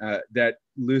Lightning. That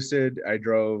Lucid I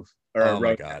drove. Oh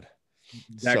my God.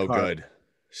 That so good.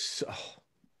 So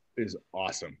is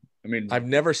awesome. I mean, I've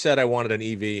never said I wanted an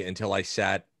EV until I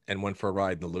sat and went for a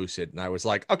ride in the Lucid, and I was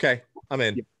like, okay, I'm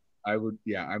in.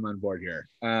 I'm on board here.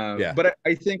 But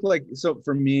I think, like, so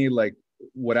for me, like,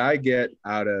 what I get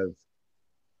out of,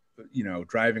 you know,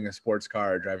 driving a sports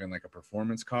car or driving like a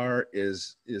performance car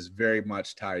is very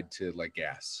much tied to like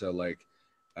gas. So like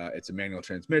it's a manual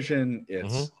transmission,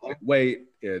 it's lightweight,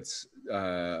 it's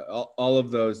all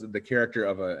of those. The character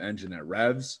of an engine that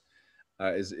revs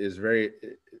is very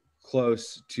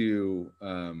close to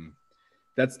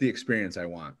that's the experience I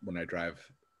want when I drive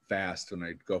fast, when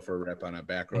I go for a rep on a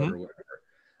back road or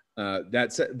whatever.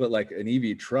 That's it. But like an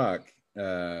EV truck,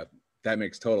 that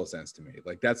makes total sense to me.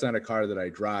 Like that's not a car that I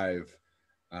drive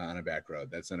on a back road.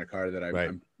 That's in a car that Right.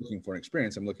 I'm looking for an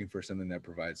experience. I'm looking for something that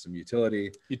provides some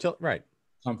utility, Right.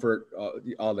 comfort,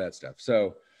 all that stuff.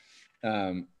 So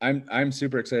I'm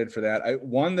super excited for that.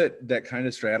 One that kind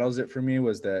of straddles it for me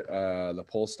was that the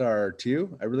Polestar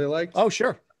 2 I really liked. Oh,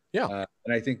 sure. Yeah.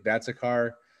 And I think that's a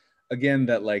car, again,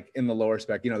 that like in the lower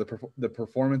spec, you know, the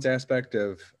performance aspect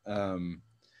of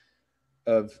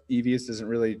EVs doesn't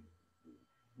really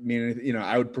mean anything. You know,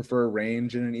 I would prefer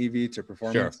range in an EV to Sure.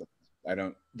 performance. I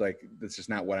don't like, that's just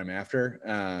not what I'm after.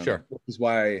 Sure. Which is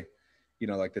why, you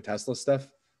know, like the Tesla stuff.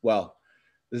 Well,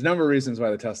 there's a number of reasons why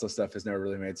the Tesla stuff has never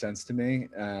really made sense to me.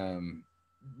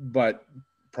 But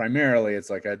primarily it's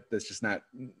like, that's just not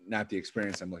the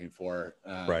experience I'm looking for.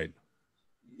 Right.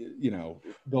 You know,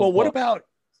 Well, build what quality about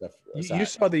stuff you aside.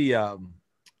 saw the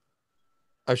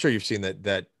I'm sure you've seen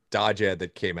that Dodge ad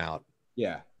that came out,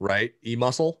 Yeah. right?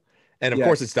 E-Muscle. And of Yeah.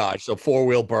 course it's Dodge, so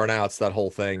four-wheel burnouts, that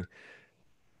whole thing.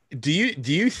 Do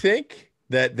you think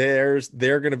that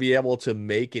they're going to be able to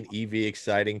make an EV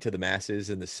exciting to the masses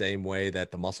in the same way that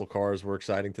the muscle cars were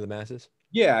exciting to the masses?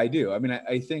 Yeah, I do. I mean,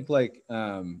 I think like,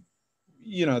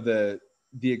 you know, the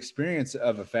experience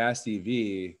of a fast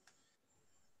EV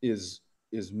is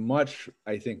much,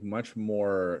 I think, much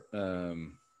more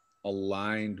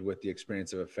aligned with the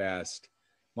experience of a fast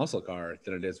muscle car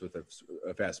than it is with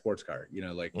a fast sports car. You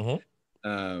know, like, Mm-hmm.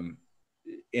 um,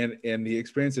 and the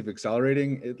experience of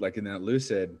accelerating it, like in that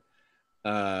Lucid,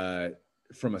 uh,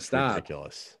 from a It's stop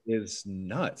ridiculous. is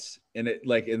nuts. And it,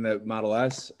 like in the Model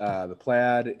S, the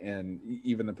Plaid, and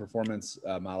even the performance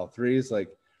Model 3s, like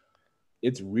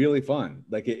it's really fun.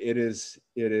 Like it is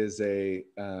a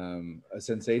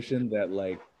sensation that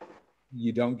like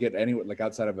you don't get anywhere, like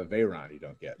outside of a Veyron, you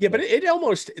don't get. Yeah, but Like, it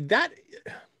almost that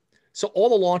so all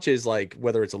the launches, like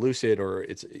whether it's a Lucid or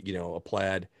it's a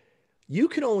Plaid, you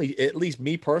can only, at least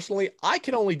me personally, I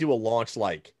can only do a launch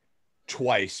like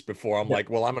twice before I'm yeah, like,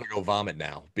 well, I'm gonna go vomit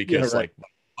now yeah, because right. like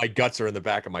my guts are in the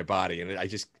back of my body, and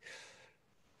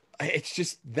it's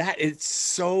just that it's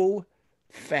so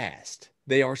fast.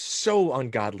 They are so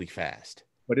ungodly fast.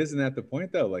 But isn't that the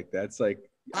point though? Like that's like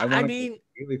I I want to go mean,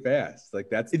 really fast. Like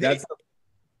they,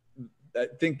 I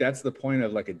think that's the point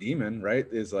of like a demon, right?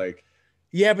 Is like,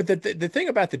 yeah, but the thing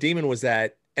about the Demon was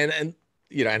that, and and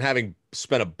having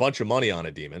spent a bunch of money on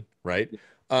a Demon, right?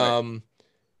 right, Um,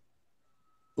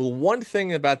 one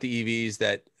thing about the EVs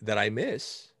that I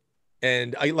miss,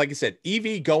 and I like I said,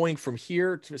 EV going from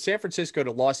here to San Francisco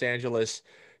to Los Angeles,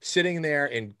 sitting there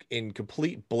in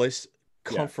complete bliss,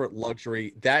 yeah, comfort,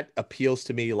 luxury, that appeals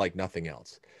to me like nothing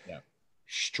else. yeah,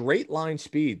 Straight line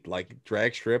speed, like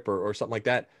drag strip or something like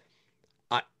that.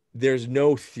 I There's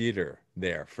no theater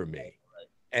there for me.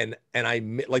 And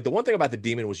like the one thing about the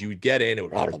Demon was you would get in, it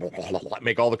would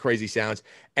make all the crazy sounds,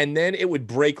 and then it would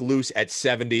break loose at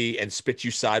 70 and spit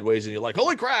you sideways, and you're like,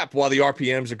 holy crap, while the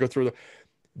RPMs would go through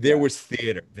there yeah. was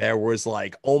theater. There was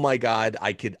like, oh my God,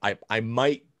 I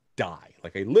might die.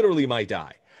 Like I literally might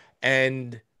die.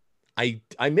 And I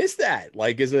miss that.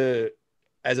 Like as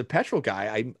a petrol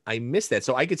guy, I miss that.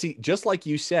 So I could see, just like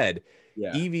you said,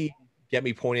 Yeah. EV get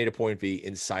me point A to point B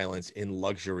in silence, in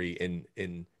luxury,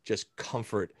 in just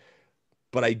comfort.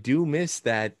 But I do miss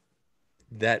that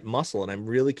muscle, and I'm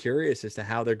really curious as to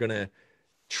how they're gonna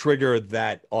trigger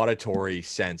that auditory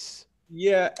sense.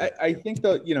 Yeah, I think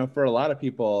though, you know, for a lot of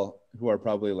people who are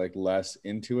probably like less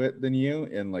into it than you,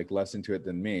 and like less into it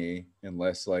than me, and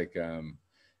less like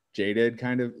jaded,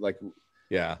 kind of like,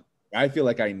 Yeah. I feel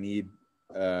like I need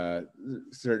uh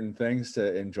certain things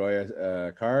to enjoy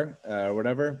a car or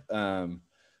whatever.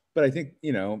 But I think,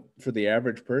 you know, for the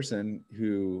average person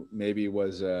who maybe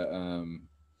was a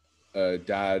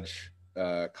Dodge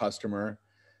customer,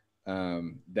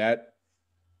 that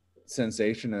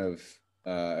sensation of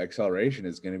acceleration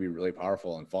is going to be really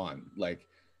powerful and fun. Like,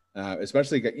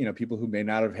 especially, you know, people who may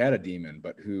not have had a Demon,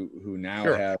 but who now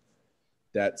Sure. have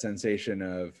that sensation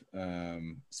of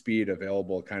speed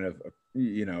available, kind of,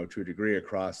 you know, to a degree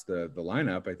across the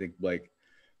lineup. I think like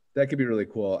that could be really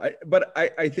cool. But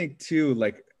I think too,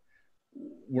 like,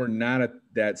 we're not at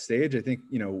that stage. I think,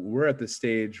 you know, we're at the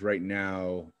stage right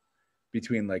now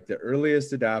between like the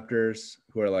earliest adopters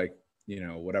who are like, you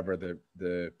know, whatever,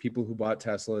 the people who bought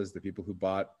Teslas, the people who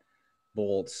bought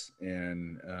Bolts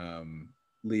and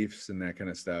Leafs and that kind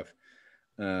of stuff.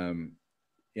 And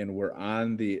we're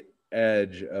on the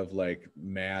edge of like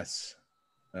mass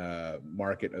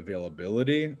market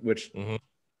availability, which Mhm.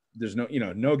 there's no, you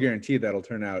know, no guarantee that'll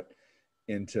turn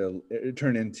into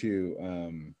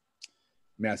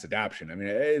mass adoption. I mean,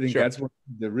 I think Sure. that's one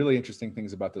of the really interesting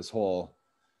things about this whole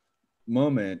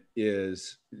moment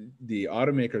is the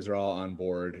automakers are all on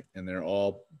board, and they're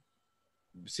all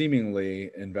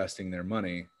seemingly investing their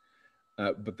money.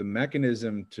 But the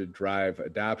mechanism to drive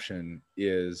adoption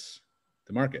is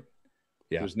the market.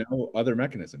 Yeah. There's no other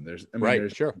mechanism. Right.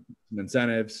 There's Sure. some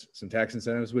incentives, some tax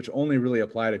incentives, which only really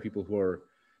apply to people who are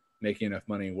making enough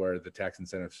money where the tax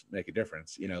incentives make a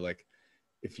difference. You know, like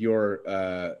if you're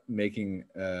making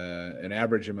an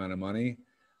average amount of money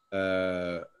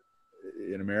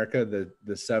in America,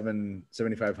 the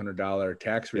 $7,500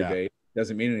 tax Yeah. rebate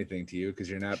doesn't mean anything to you because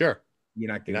you're not Sure. getting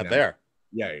You're not that. there.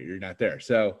 Yeah, you're not there.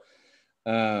 So,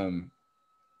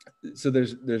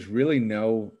 there's really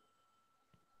no,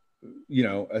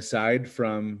 aside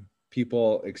from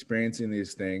people experiencing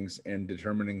these things and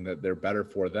determining that they're better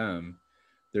for them,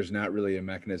 there's not really a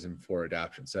mechanism for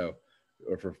adoption. So,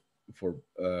 or for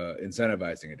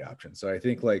incentivizing adoption. So I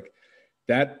think like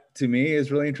that to me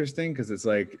is really interesting because it's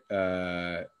like,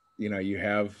 you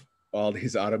have all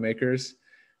these automakers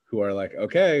who are like,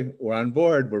 okay, we're on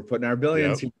board. We're putting our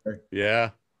billions here. Yeah.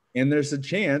 And there's a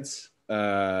chance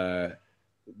that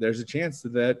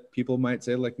people might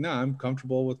say like, no, I'm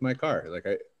comfortable with my car. Like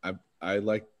I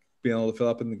like being able to fill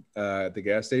up in the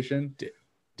gas station.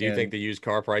 Do you think the used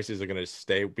car prices are going to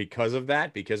stay because of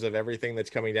that, because of everything that's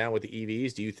coming down with the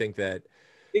EVs? Do you think that,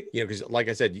 because like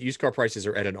I said, used car prices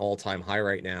are at an all-time high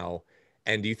right now.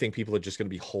 And do you think people are just going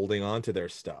to be holding on to their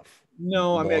stuff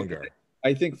longer?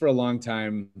 I think for a long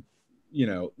time,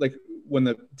 like when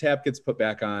the tap gets put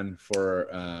back on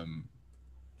from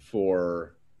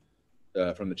the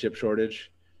chip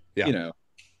shortage,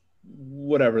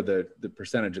 whatever the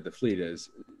percentage of the fleet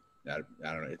is, I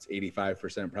don't know, it's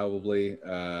 85% probably.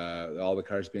 All the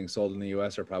cars being sold in the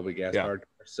US are probably gas powered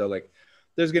cars. So like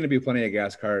there's going to be plenty of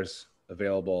gas cars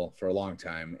available for a long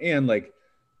time. And like,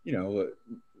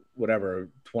 whatever,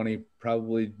 20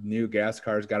 probably new gas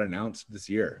cars got announced this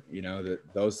year, that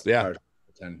those cars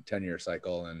 10-year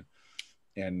cycle.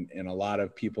 And a lot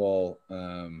of people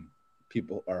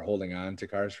are holding on to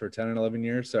cars for 10 and 11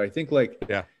 years. So I think like,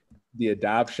 the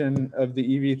adoption of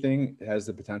the EV thing has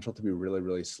the potential to be really,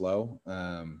 really slow.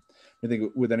 I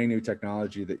think with any new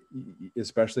technology that,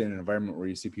 especially in an environment where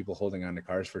you see people holding on to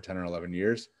cars for 10 or 11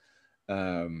 years,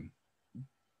 there's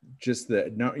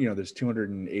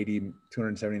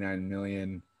 279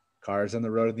 million cars on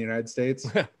the road in the United States.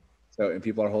 And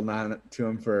people are holding on to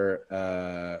them for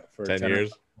 10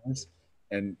 years.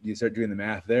 And you start doing the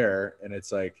math there and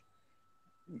it's like,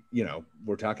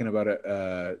 we're talking about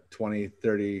 20,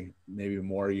 30, maybe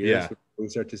more years. We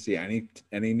start to see any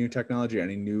new technology,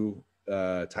 any new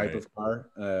type of car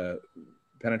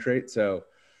penetrate. So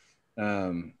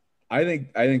I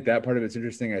think that part of it's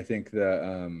interesting. I think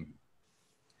the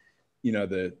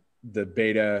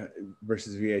beta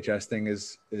versus VHS thing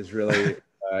is really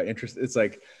interesting. It's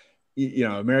like,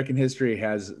 American history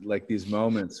has like these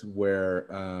moments where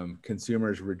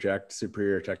consumers reject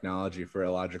superior technology for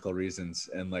illogical reasons,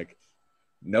 and like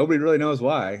nobody really knows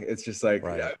why. It's just like,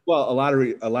 well, a lot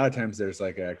of times there's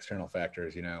like external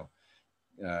factors,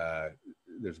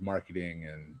 there's marketing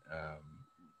and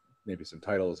maybe some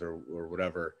titles or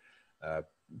whatever,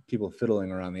 people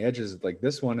fiddling around the edges. Like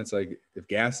this one, it's like if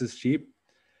gas is cheap,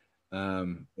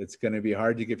 it's going to be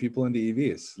hard to get people into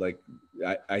EVs. Like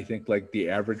I think like the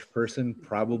average person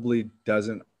probably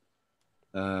doesn't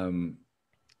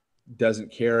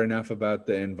care enough about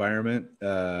the environment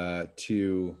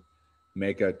to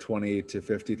make a 20 to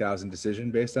 50,000 decision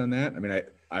based on that. I mean,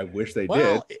 I wish they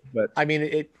did, but I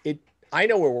mean, I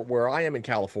know where I am in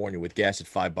California with gas at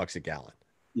 $5 a gallon.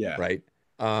 Yeah. Right.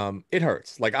 It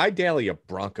hurts. Like I daily a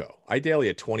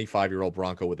 25-year-old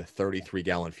Bronco with a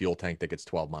 33-gallon fuel tank that gets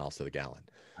 12 miles to the gallon.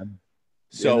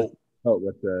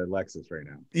 With the Lexus right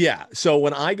now. Yeah. So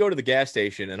when I go to the gas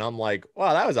station and I'm like,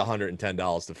 wow, that was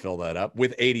 $110 to fill that up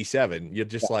with 87, you're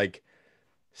just like,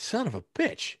 son of a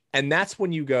bitch. And that's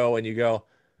when you go,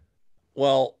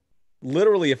 well,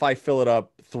 literally, if I fill it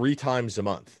up 3 times a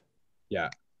month, you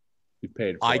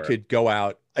paid for I could go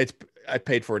out. I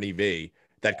paid for an EV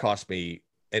that cost me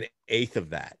an eighth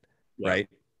of that, right?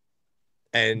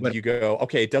 And you go,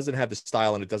 okay, it doesn't have the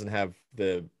style and it doesn't have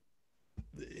the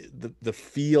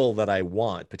feel that I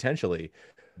want potentially,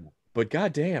 but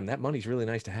goddamn, that money's really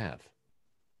nice to have.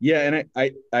 Yeah, and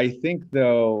I think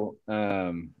though,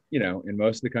 in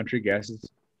most of the country, gas is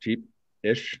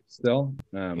cheap-ish still,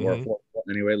 or affordable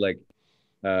anyway. Like,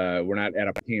 we're not at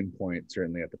a pain point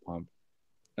certainly at the pump.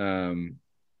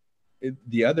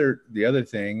 The other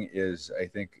thing is, I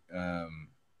think,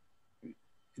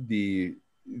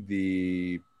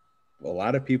 a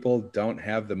lot of people don't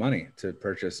have the money to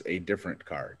purchase a different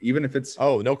car, even if it's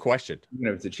no question, even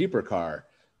if it's a cheaper car.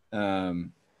 You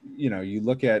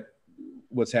look at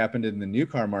what's happened in the new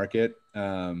car market.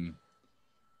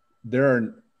 there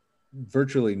are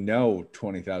virtually no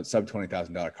sub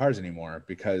 $20,000 cars anymore,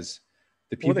 because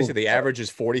the What they people, say, the average is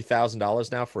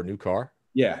 $40,000 now for a new car.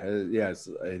 yeah, yeah, it's,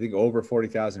 I think over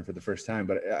 40,000 for the first time.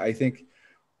 But I think,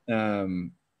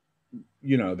 that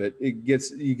you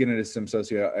get into some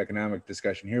socioeconomic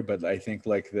discussion here, but I think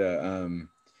like the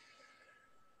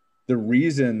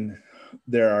reason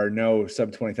there are no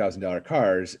sub $20,000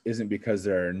 cars isn't because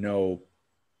there are no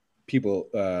people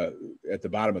at the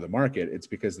bottom of the market. It's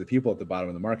because the people at the bottom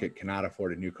of the market cannot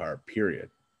afford a new car, period.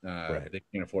 Right. They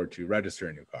can't afford to register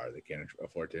a new car. They can't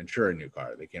afford to insure a new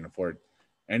car. They can't afford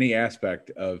any aspect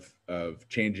of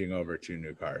changing over to a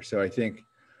new car. So I think,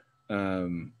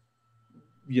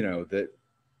 that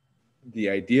the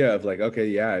idea of like, okay,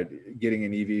 yeah, getting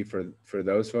an EV for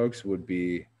those folks would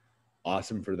be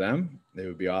awesome for them. They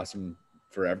would be awesome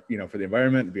for, for the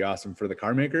environment. It'd be awesome for the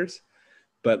car makers.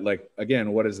 But like,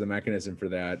 again, what is the mechanism for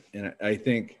that? And I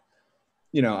think,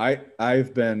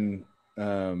 I've been,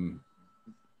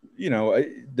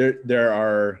 there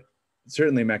are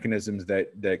certainly mechanisms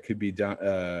that could be done,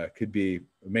 could be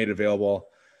made available.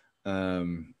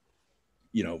 Some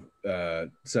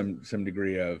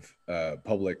degree of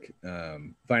public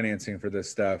financing for this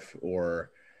stuff,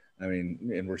 or, I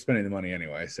mean, and we're spending the money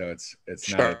anyway, so it's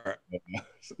Sure.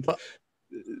 not.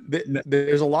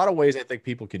 There's a lot of ways I think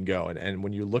people can go, and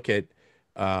when you look at,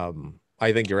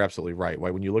 I think you're absolutely right.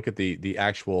 Right, when you look at the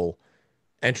actual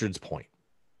entrance point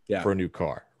Yeah, for a new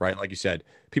car, right? Like you said,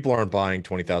 people aren't buying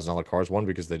 $20,000 cars, one,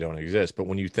 because they don't exist. But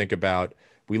when you think about,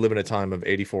 we live in a time of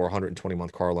 84,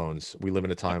 120-month car loans. We live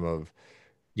in a time of,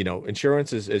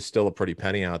 insurance is still a pretty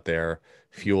penny out there.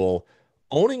 Fuel,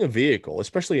 owning a vehicle,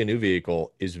 especially a new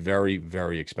vehicle, is very,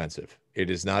 very expensive. It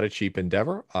is not a cheap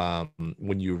endeavor.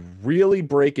 When you really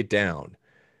break it down,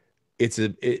 it's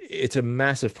a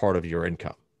massive part of your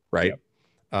income, yeah, right?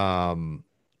 Um,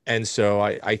 and so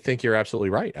I think you're absolutely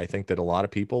right. I think that a lot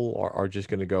of people are just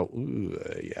going to go, ooh,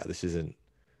 yeah, this isn't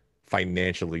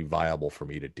financially viable for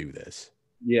me to do this.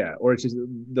 yeah. Or it's just,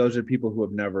 those are people who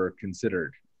have never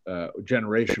considered,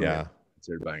 generationally Yeah.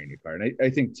 considered buying a new car. And I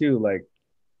think too, like,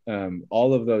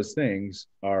 all of those things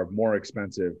are more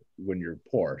expensive when you're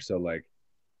poor. So like,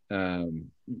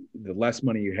 the less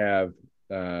money you have,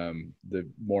 the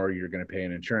more you're going to pay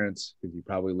in insurance, because you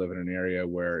probably live in an area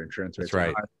where insurance That's rates are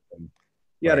right. high. And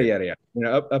yada Right. yada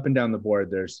yada. Up and down the board,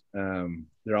 there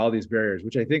are all these barriers,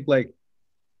 which I think, like,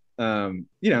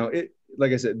 it,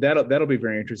 like I said, that'll be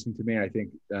very interesting to me. I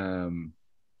think, from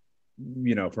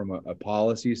a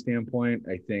policy standpoint,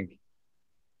 I think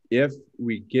if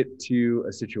we get to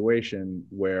a situation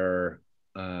where,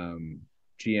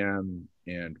 GM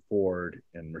and Ford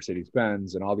and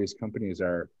Mercedes-Benz and all these companies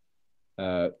are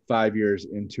 5 years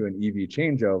into an EV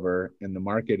changeover and the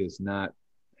market is not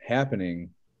happening,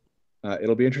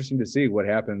 it'll be interesting to see what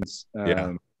happens,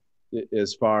 Yeah.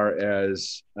 as far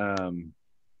as,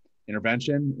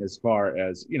 intervention, as far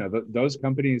as, those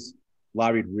companies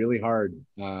lobbied really hard,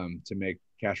 to make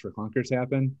cash for clunkers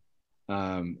happen.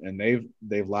 And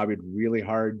they've lobbied really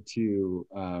hard to,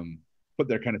 put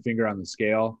their kind of finger on the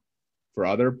scale for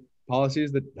other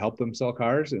policies that help them sell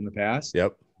cars in the past.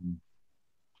 Yep.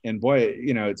 And boy,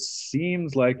 it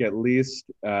seems like, at least,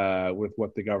 with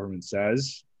what the government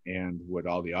says and what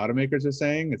all the automakers are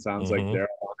saying, it sounds like Hmm. they're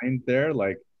aligned there.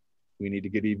 Like, we need to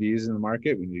get EVs in the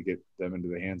market. We need to get them into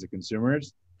the hands of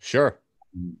consumers. Sure.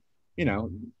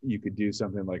 You could do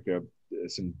something like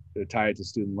tie it to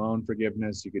student loan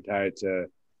forgiveness. You could tie it to,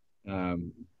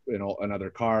 another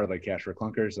car, like cash for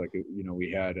clunkers. Like,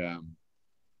 we had,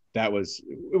 that was,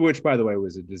 which by the way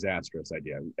was a disastrous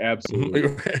idea. Absolutely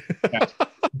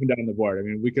down the board. I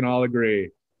mean, we can all agree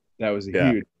that was a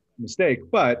Yeah. huge mistake,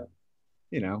 but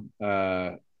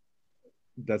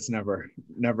that's never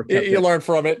kept You it. learn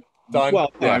from it. Done. Well,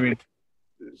 no, I Yeah. mean,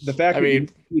 the fact I that you mean,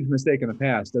 made a huge mistake in the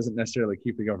past doesn't necessarily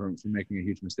keep the government from making a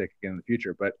huge mistake again in the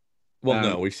future. But, well,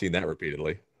 no, we've seen that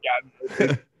repeatedly. yeah,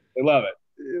 they love it.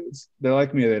 They're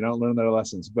like me; they don't learn their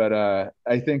lessons. But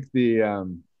I think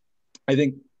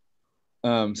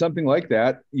something like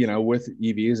that, with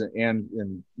EVs,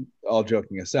 and all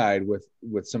joking aside, with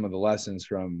some of the lessons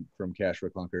from Cash for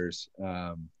Clunkers,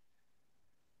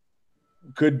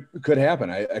 could happen.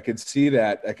 I could see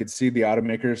that. I could see the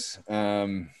automakers,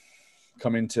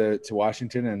 coming to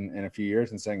Washington in a few years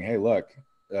and saying, "Hey, look,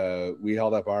 we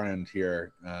held up our end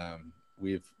here.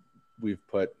 We've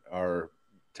put our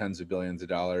tens of billions of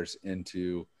dollars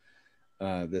into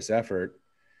this effort.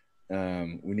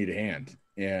 We need a hand."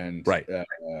 And Right.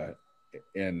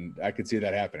 and I could see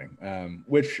that happening.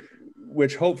 Which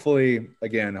hopefully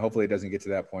it doesn't get to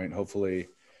that point. Hopefully,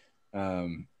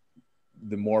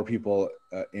 the more people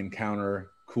encounter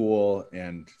cool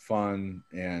and fun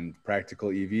and practical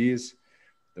EVs,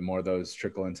 the more those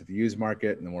trickle into the used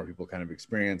market, and the more people kind of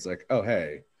experience like, oh,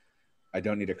 hey, I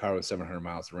don't need a car with 700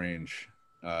 miles range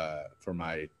for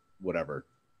my whatever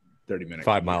 30-minute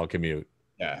 5-mile commute.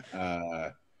 Yeah.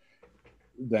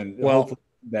 Then Well, hopefully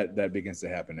that begins to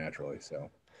happen naturally. So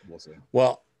we'll see.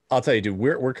 Well, I'll tell you, dude,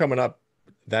 we're coming up.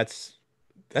 That's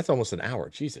almost an hour.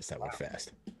 Jesus, that went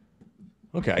fast.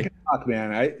 I Okay. can talk,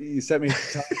 man. You set me to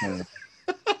talk.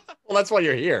 Well, that's why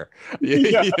you're here.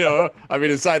 Yeah. You know, I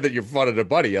mean, aside that you're fun and a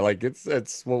buddy, like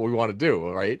it's what we want to do,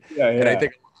 right? Yeah, And I yeah.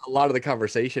 think a lot of the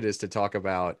conversation is to talk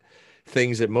about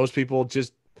things that most people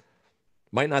just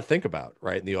might not think about,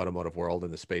 right? In the automotive world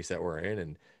and the space that we're in,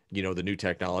 and the new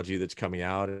technology that's coming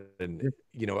out, and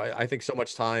I think so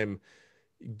much time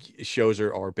shows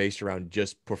are based around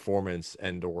just performance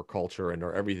and or culture and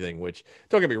or everything, which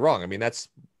don't get me wrong, I mean that's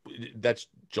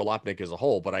Jalopnik as a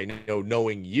whole, but I know,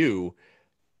 knowing you,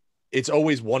 it's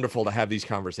always wonderful to have these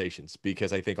conversations,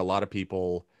 because I think a lot of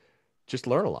people just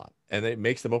learn a lot, and it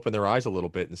makes them open their eyes a little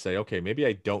bit and say, okay, maybe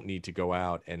I don't need to go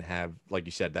out and have, like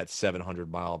you said, that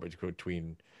 700-mile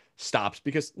between stops,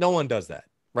 because no one does that,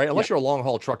 right? Yeah. Unless you're a long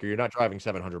haul trucker, you're not driving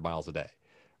 700 miles a day,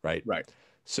 right? Right.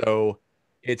 So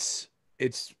it's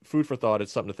food for thought.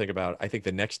 It's something to think about. I think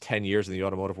the next 10 years in the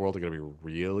automotive world are going to be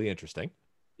really interesting.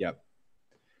 Yep.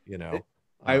 You know,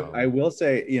 I will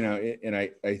say, and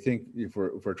I think if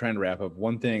we're trying to wrap up,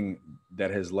 one thing that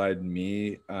has led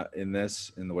me in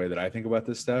the way that I think about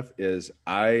this stuff is,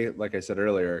 like I said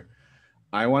earlier,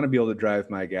 I want to be able to drive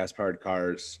my gas powered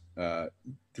cars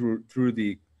through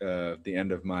the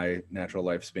end of my natural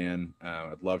lifespan.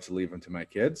 I'd love to leave them to my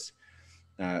kids.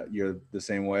 You're the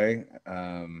same way,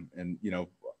 and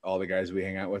all the guys we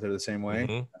hang out with are the same way.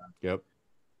 Mm-hmm. Yep.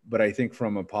 But I think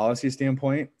from a policy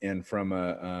standpoint and from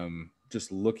a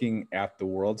just looking at the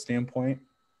world standpoint,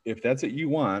 if that's what you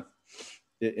want,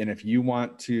 and if you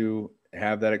want to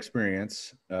have that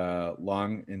experience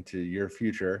long into your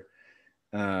future,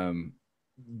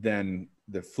 then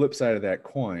the flip side of that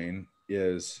coin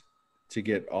is to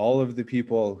get all of the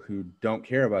people who don't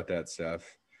care about that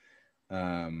stuff,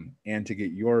 and to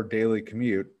get your daily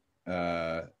commute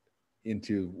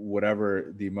into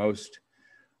whatever the most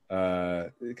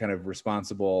kind of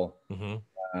responsible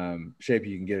shape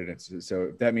you can get it in. So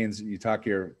if that means you talk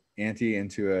your auntie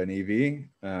into an EV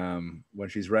when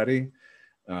she's ready,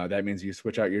 that means you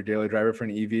switch out your daily driver for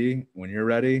an EV when you're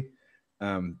ready.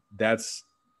 That's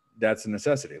a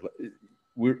necessity.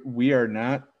 We are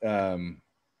not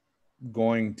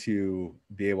going to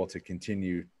be able to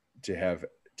continue to have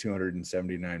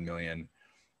 279 million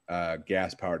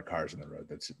gas powered cars on the road.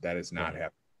 That is not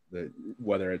happening.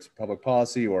 Whether it's public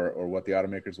policy or what the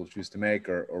automakers will choose to make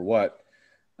or what,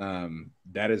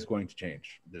 that is going to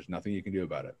change. There's nothing you can do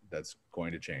about it. That's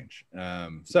going to change.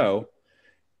 So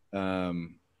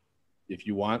if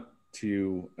you want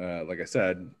to, like I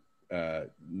said,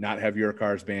 not have your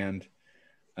cars banned,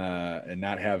 and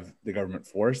not have the government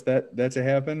force that to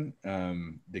happen,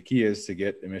 the key is to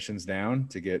get emissions down,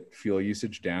 to get fuel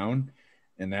usage down.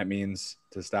 And that means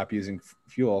to stop using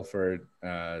fuel for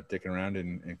dicking around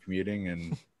and commuting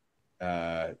and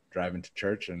driving to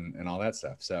church and all that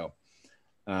stuff. So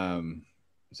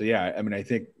yeah, I mean, I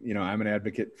think, I'm an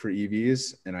advocate for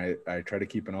EVs, and I try to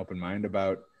keep an open mind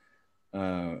about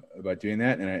doing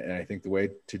that. And I think the way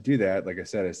to do that, like I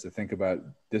said, is to think about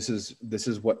this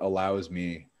is what allows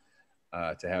me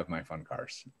to have my fun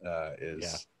cars,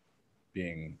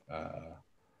 being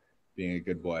a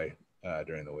good boy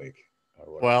during the week.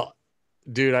 Well,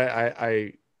 dude,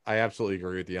 I absolutely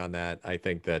agree with you on that. I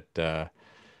think that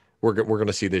we're going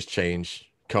to see this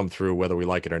change come through, whether we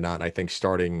like it or not. And I think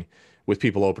starting with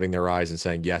people opening their eyes and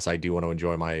saying, yes, I do want to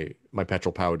enjoy my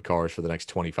petrol powered cars for the next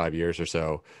 25 years or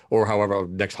so, or however,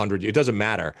 next 100 years, it doesn't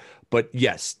matter. But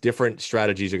yes, different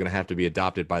strategies are going to have to be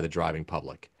adopted by the driving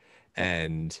public.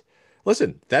 And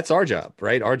listen, that's our job,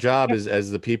 right? Our job is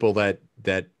as the people that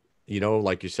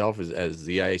like yourself, as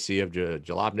the IAC of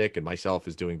Jalopnik, and myself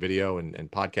is doing video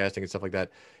and podcasting and stuff like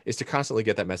that, is to constantly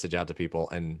get that message out to people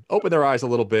and open their eyes a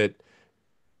little bit,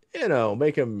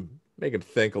 make them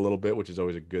think a little bit, which is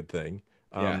always a good thing.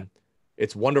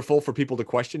 It's wonderful for people to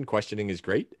question. Questioning is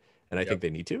great, and I think they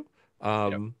need to,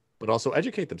 but also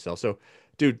educate themselves. So,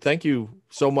 dude, thank you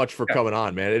so much for coming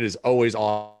on, man. It is always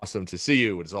awesome to see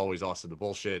you. It's always awesome to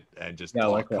bullshit and just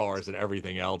talk cars and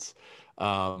everything else.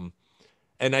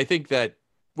 And I think that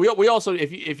we also,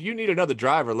 if you need another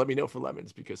driver, let me know for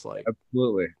Lemons, because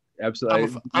absolutely.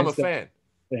 I'm a fan.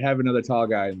 To have another tall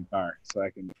guy in the car, so I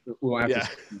can. We won't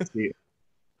have to see it.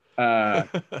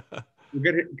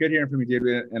 Good hearing from you,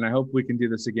 dude, and I hope we can do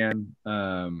this again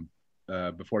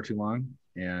before too long.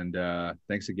 And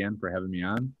thanks again for having me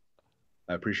on.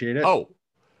 I appreciate it. Oh,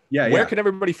 yeah. Where can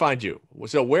everybody find you?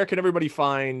 So where can everybody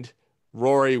find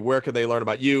Rory? Where can they learn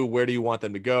about you? Where do you want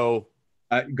them to go?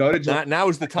 Go to now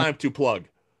is the time to plug.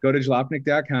 Go to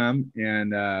jalopnik.com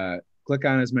and click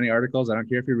on as many articles. I don't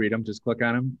care if you read them, just click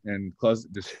on them and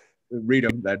just read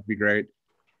them. That'd be great.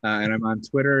 And I'm on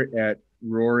Twitter at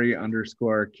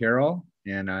Rory_Carroll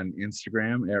and on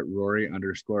Instagram at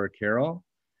Rory_Carroll.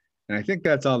 And I think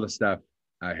that's all the stuff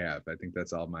I have. I think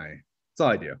that's all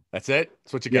I do. That's it?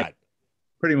 That's what you got?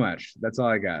 Pretty much. That's all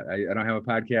I got. I don't have a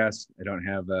podcast. I don't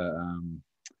have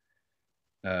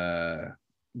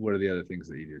what are the other things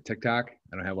that you do? TikTok?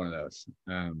 I don't have one of those.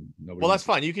 Well, that's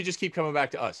fine. You can just keep coming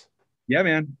back to us. Yeah,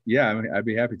 man. Yeah, I'd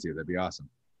be happy to. That'd be awesome.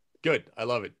 Good. I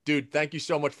love it. Dude, thank you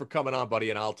so much for coming on, buddy,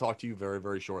 and I'll talk to you very,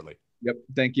 very shortly. Yep.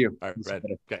 Thank you. All right, Red.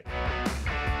 Okay.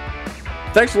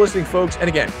 Thanks for listening, folks. And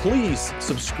again, please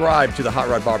subscribe to the Hot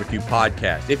Rod BBQ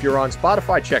podcast. If you're on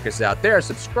Spotify, check us out there.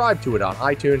 Subscribe to it on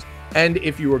iTunes. And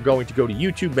if you are going to go to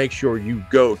YouTube, make sure you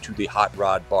go to the Hot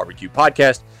Rod BBQ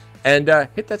podcast and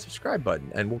hit that subscribe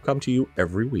button, and we'll come to you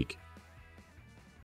every week.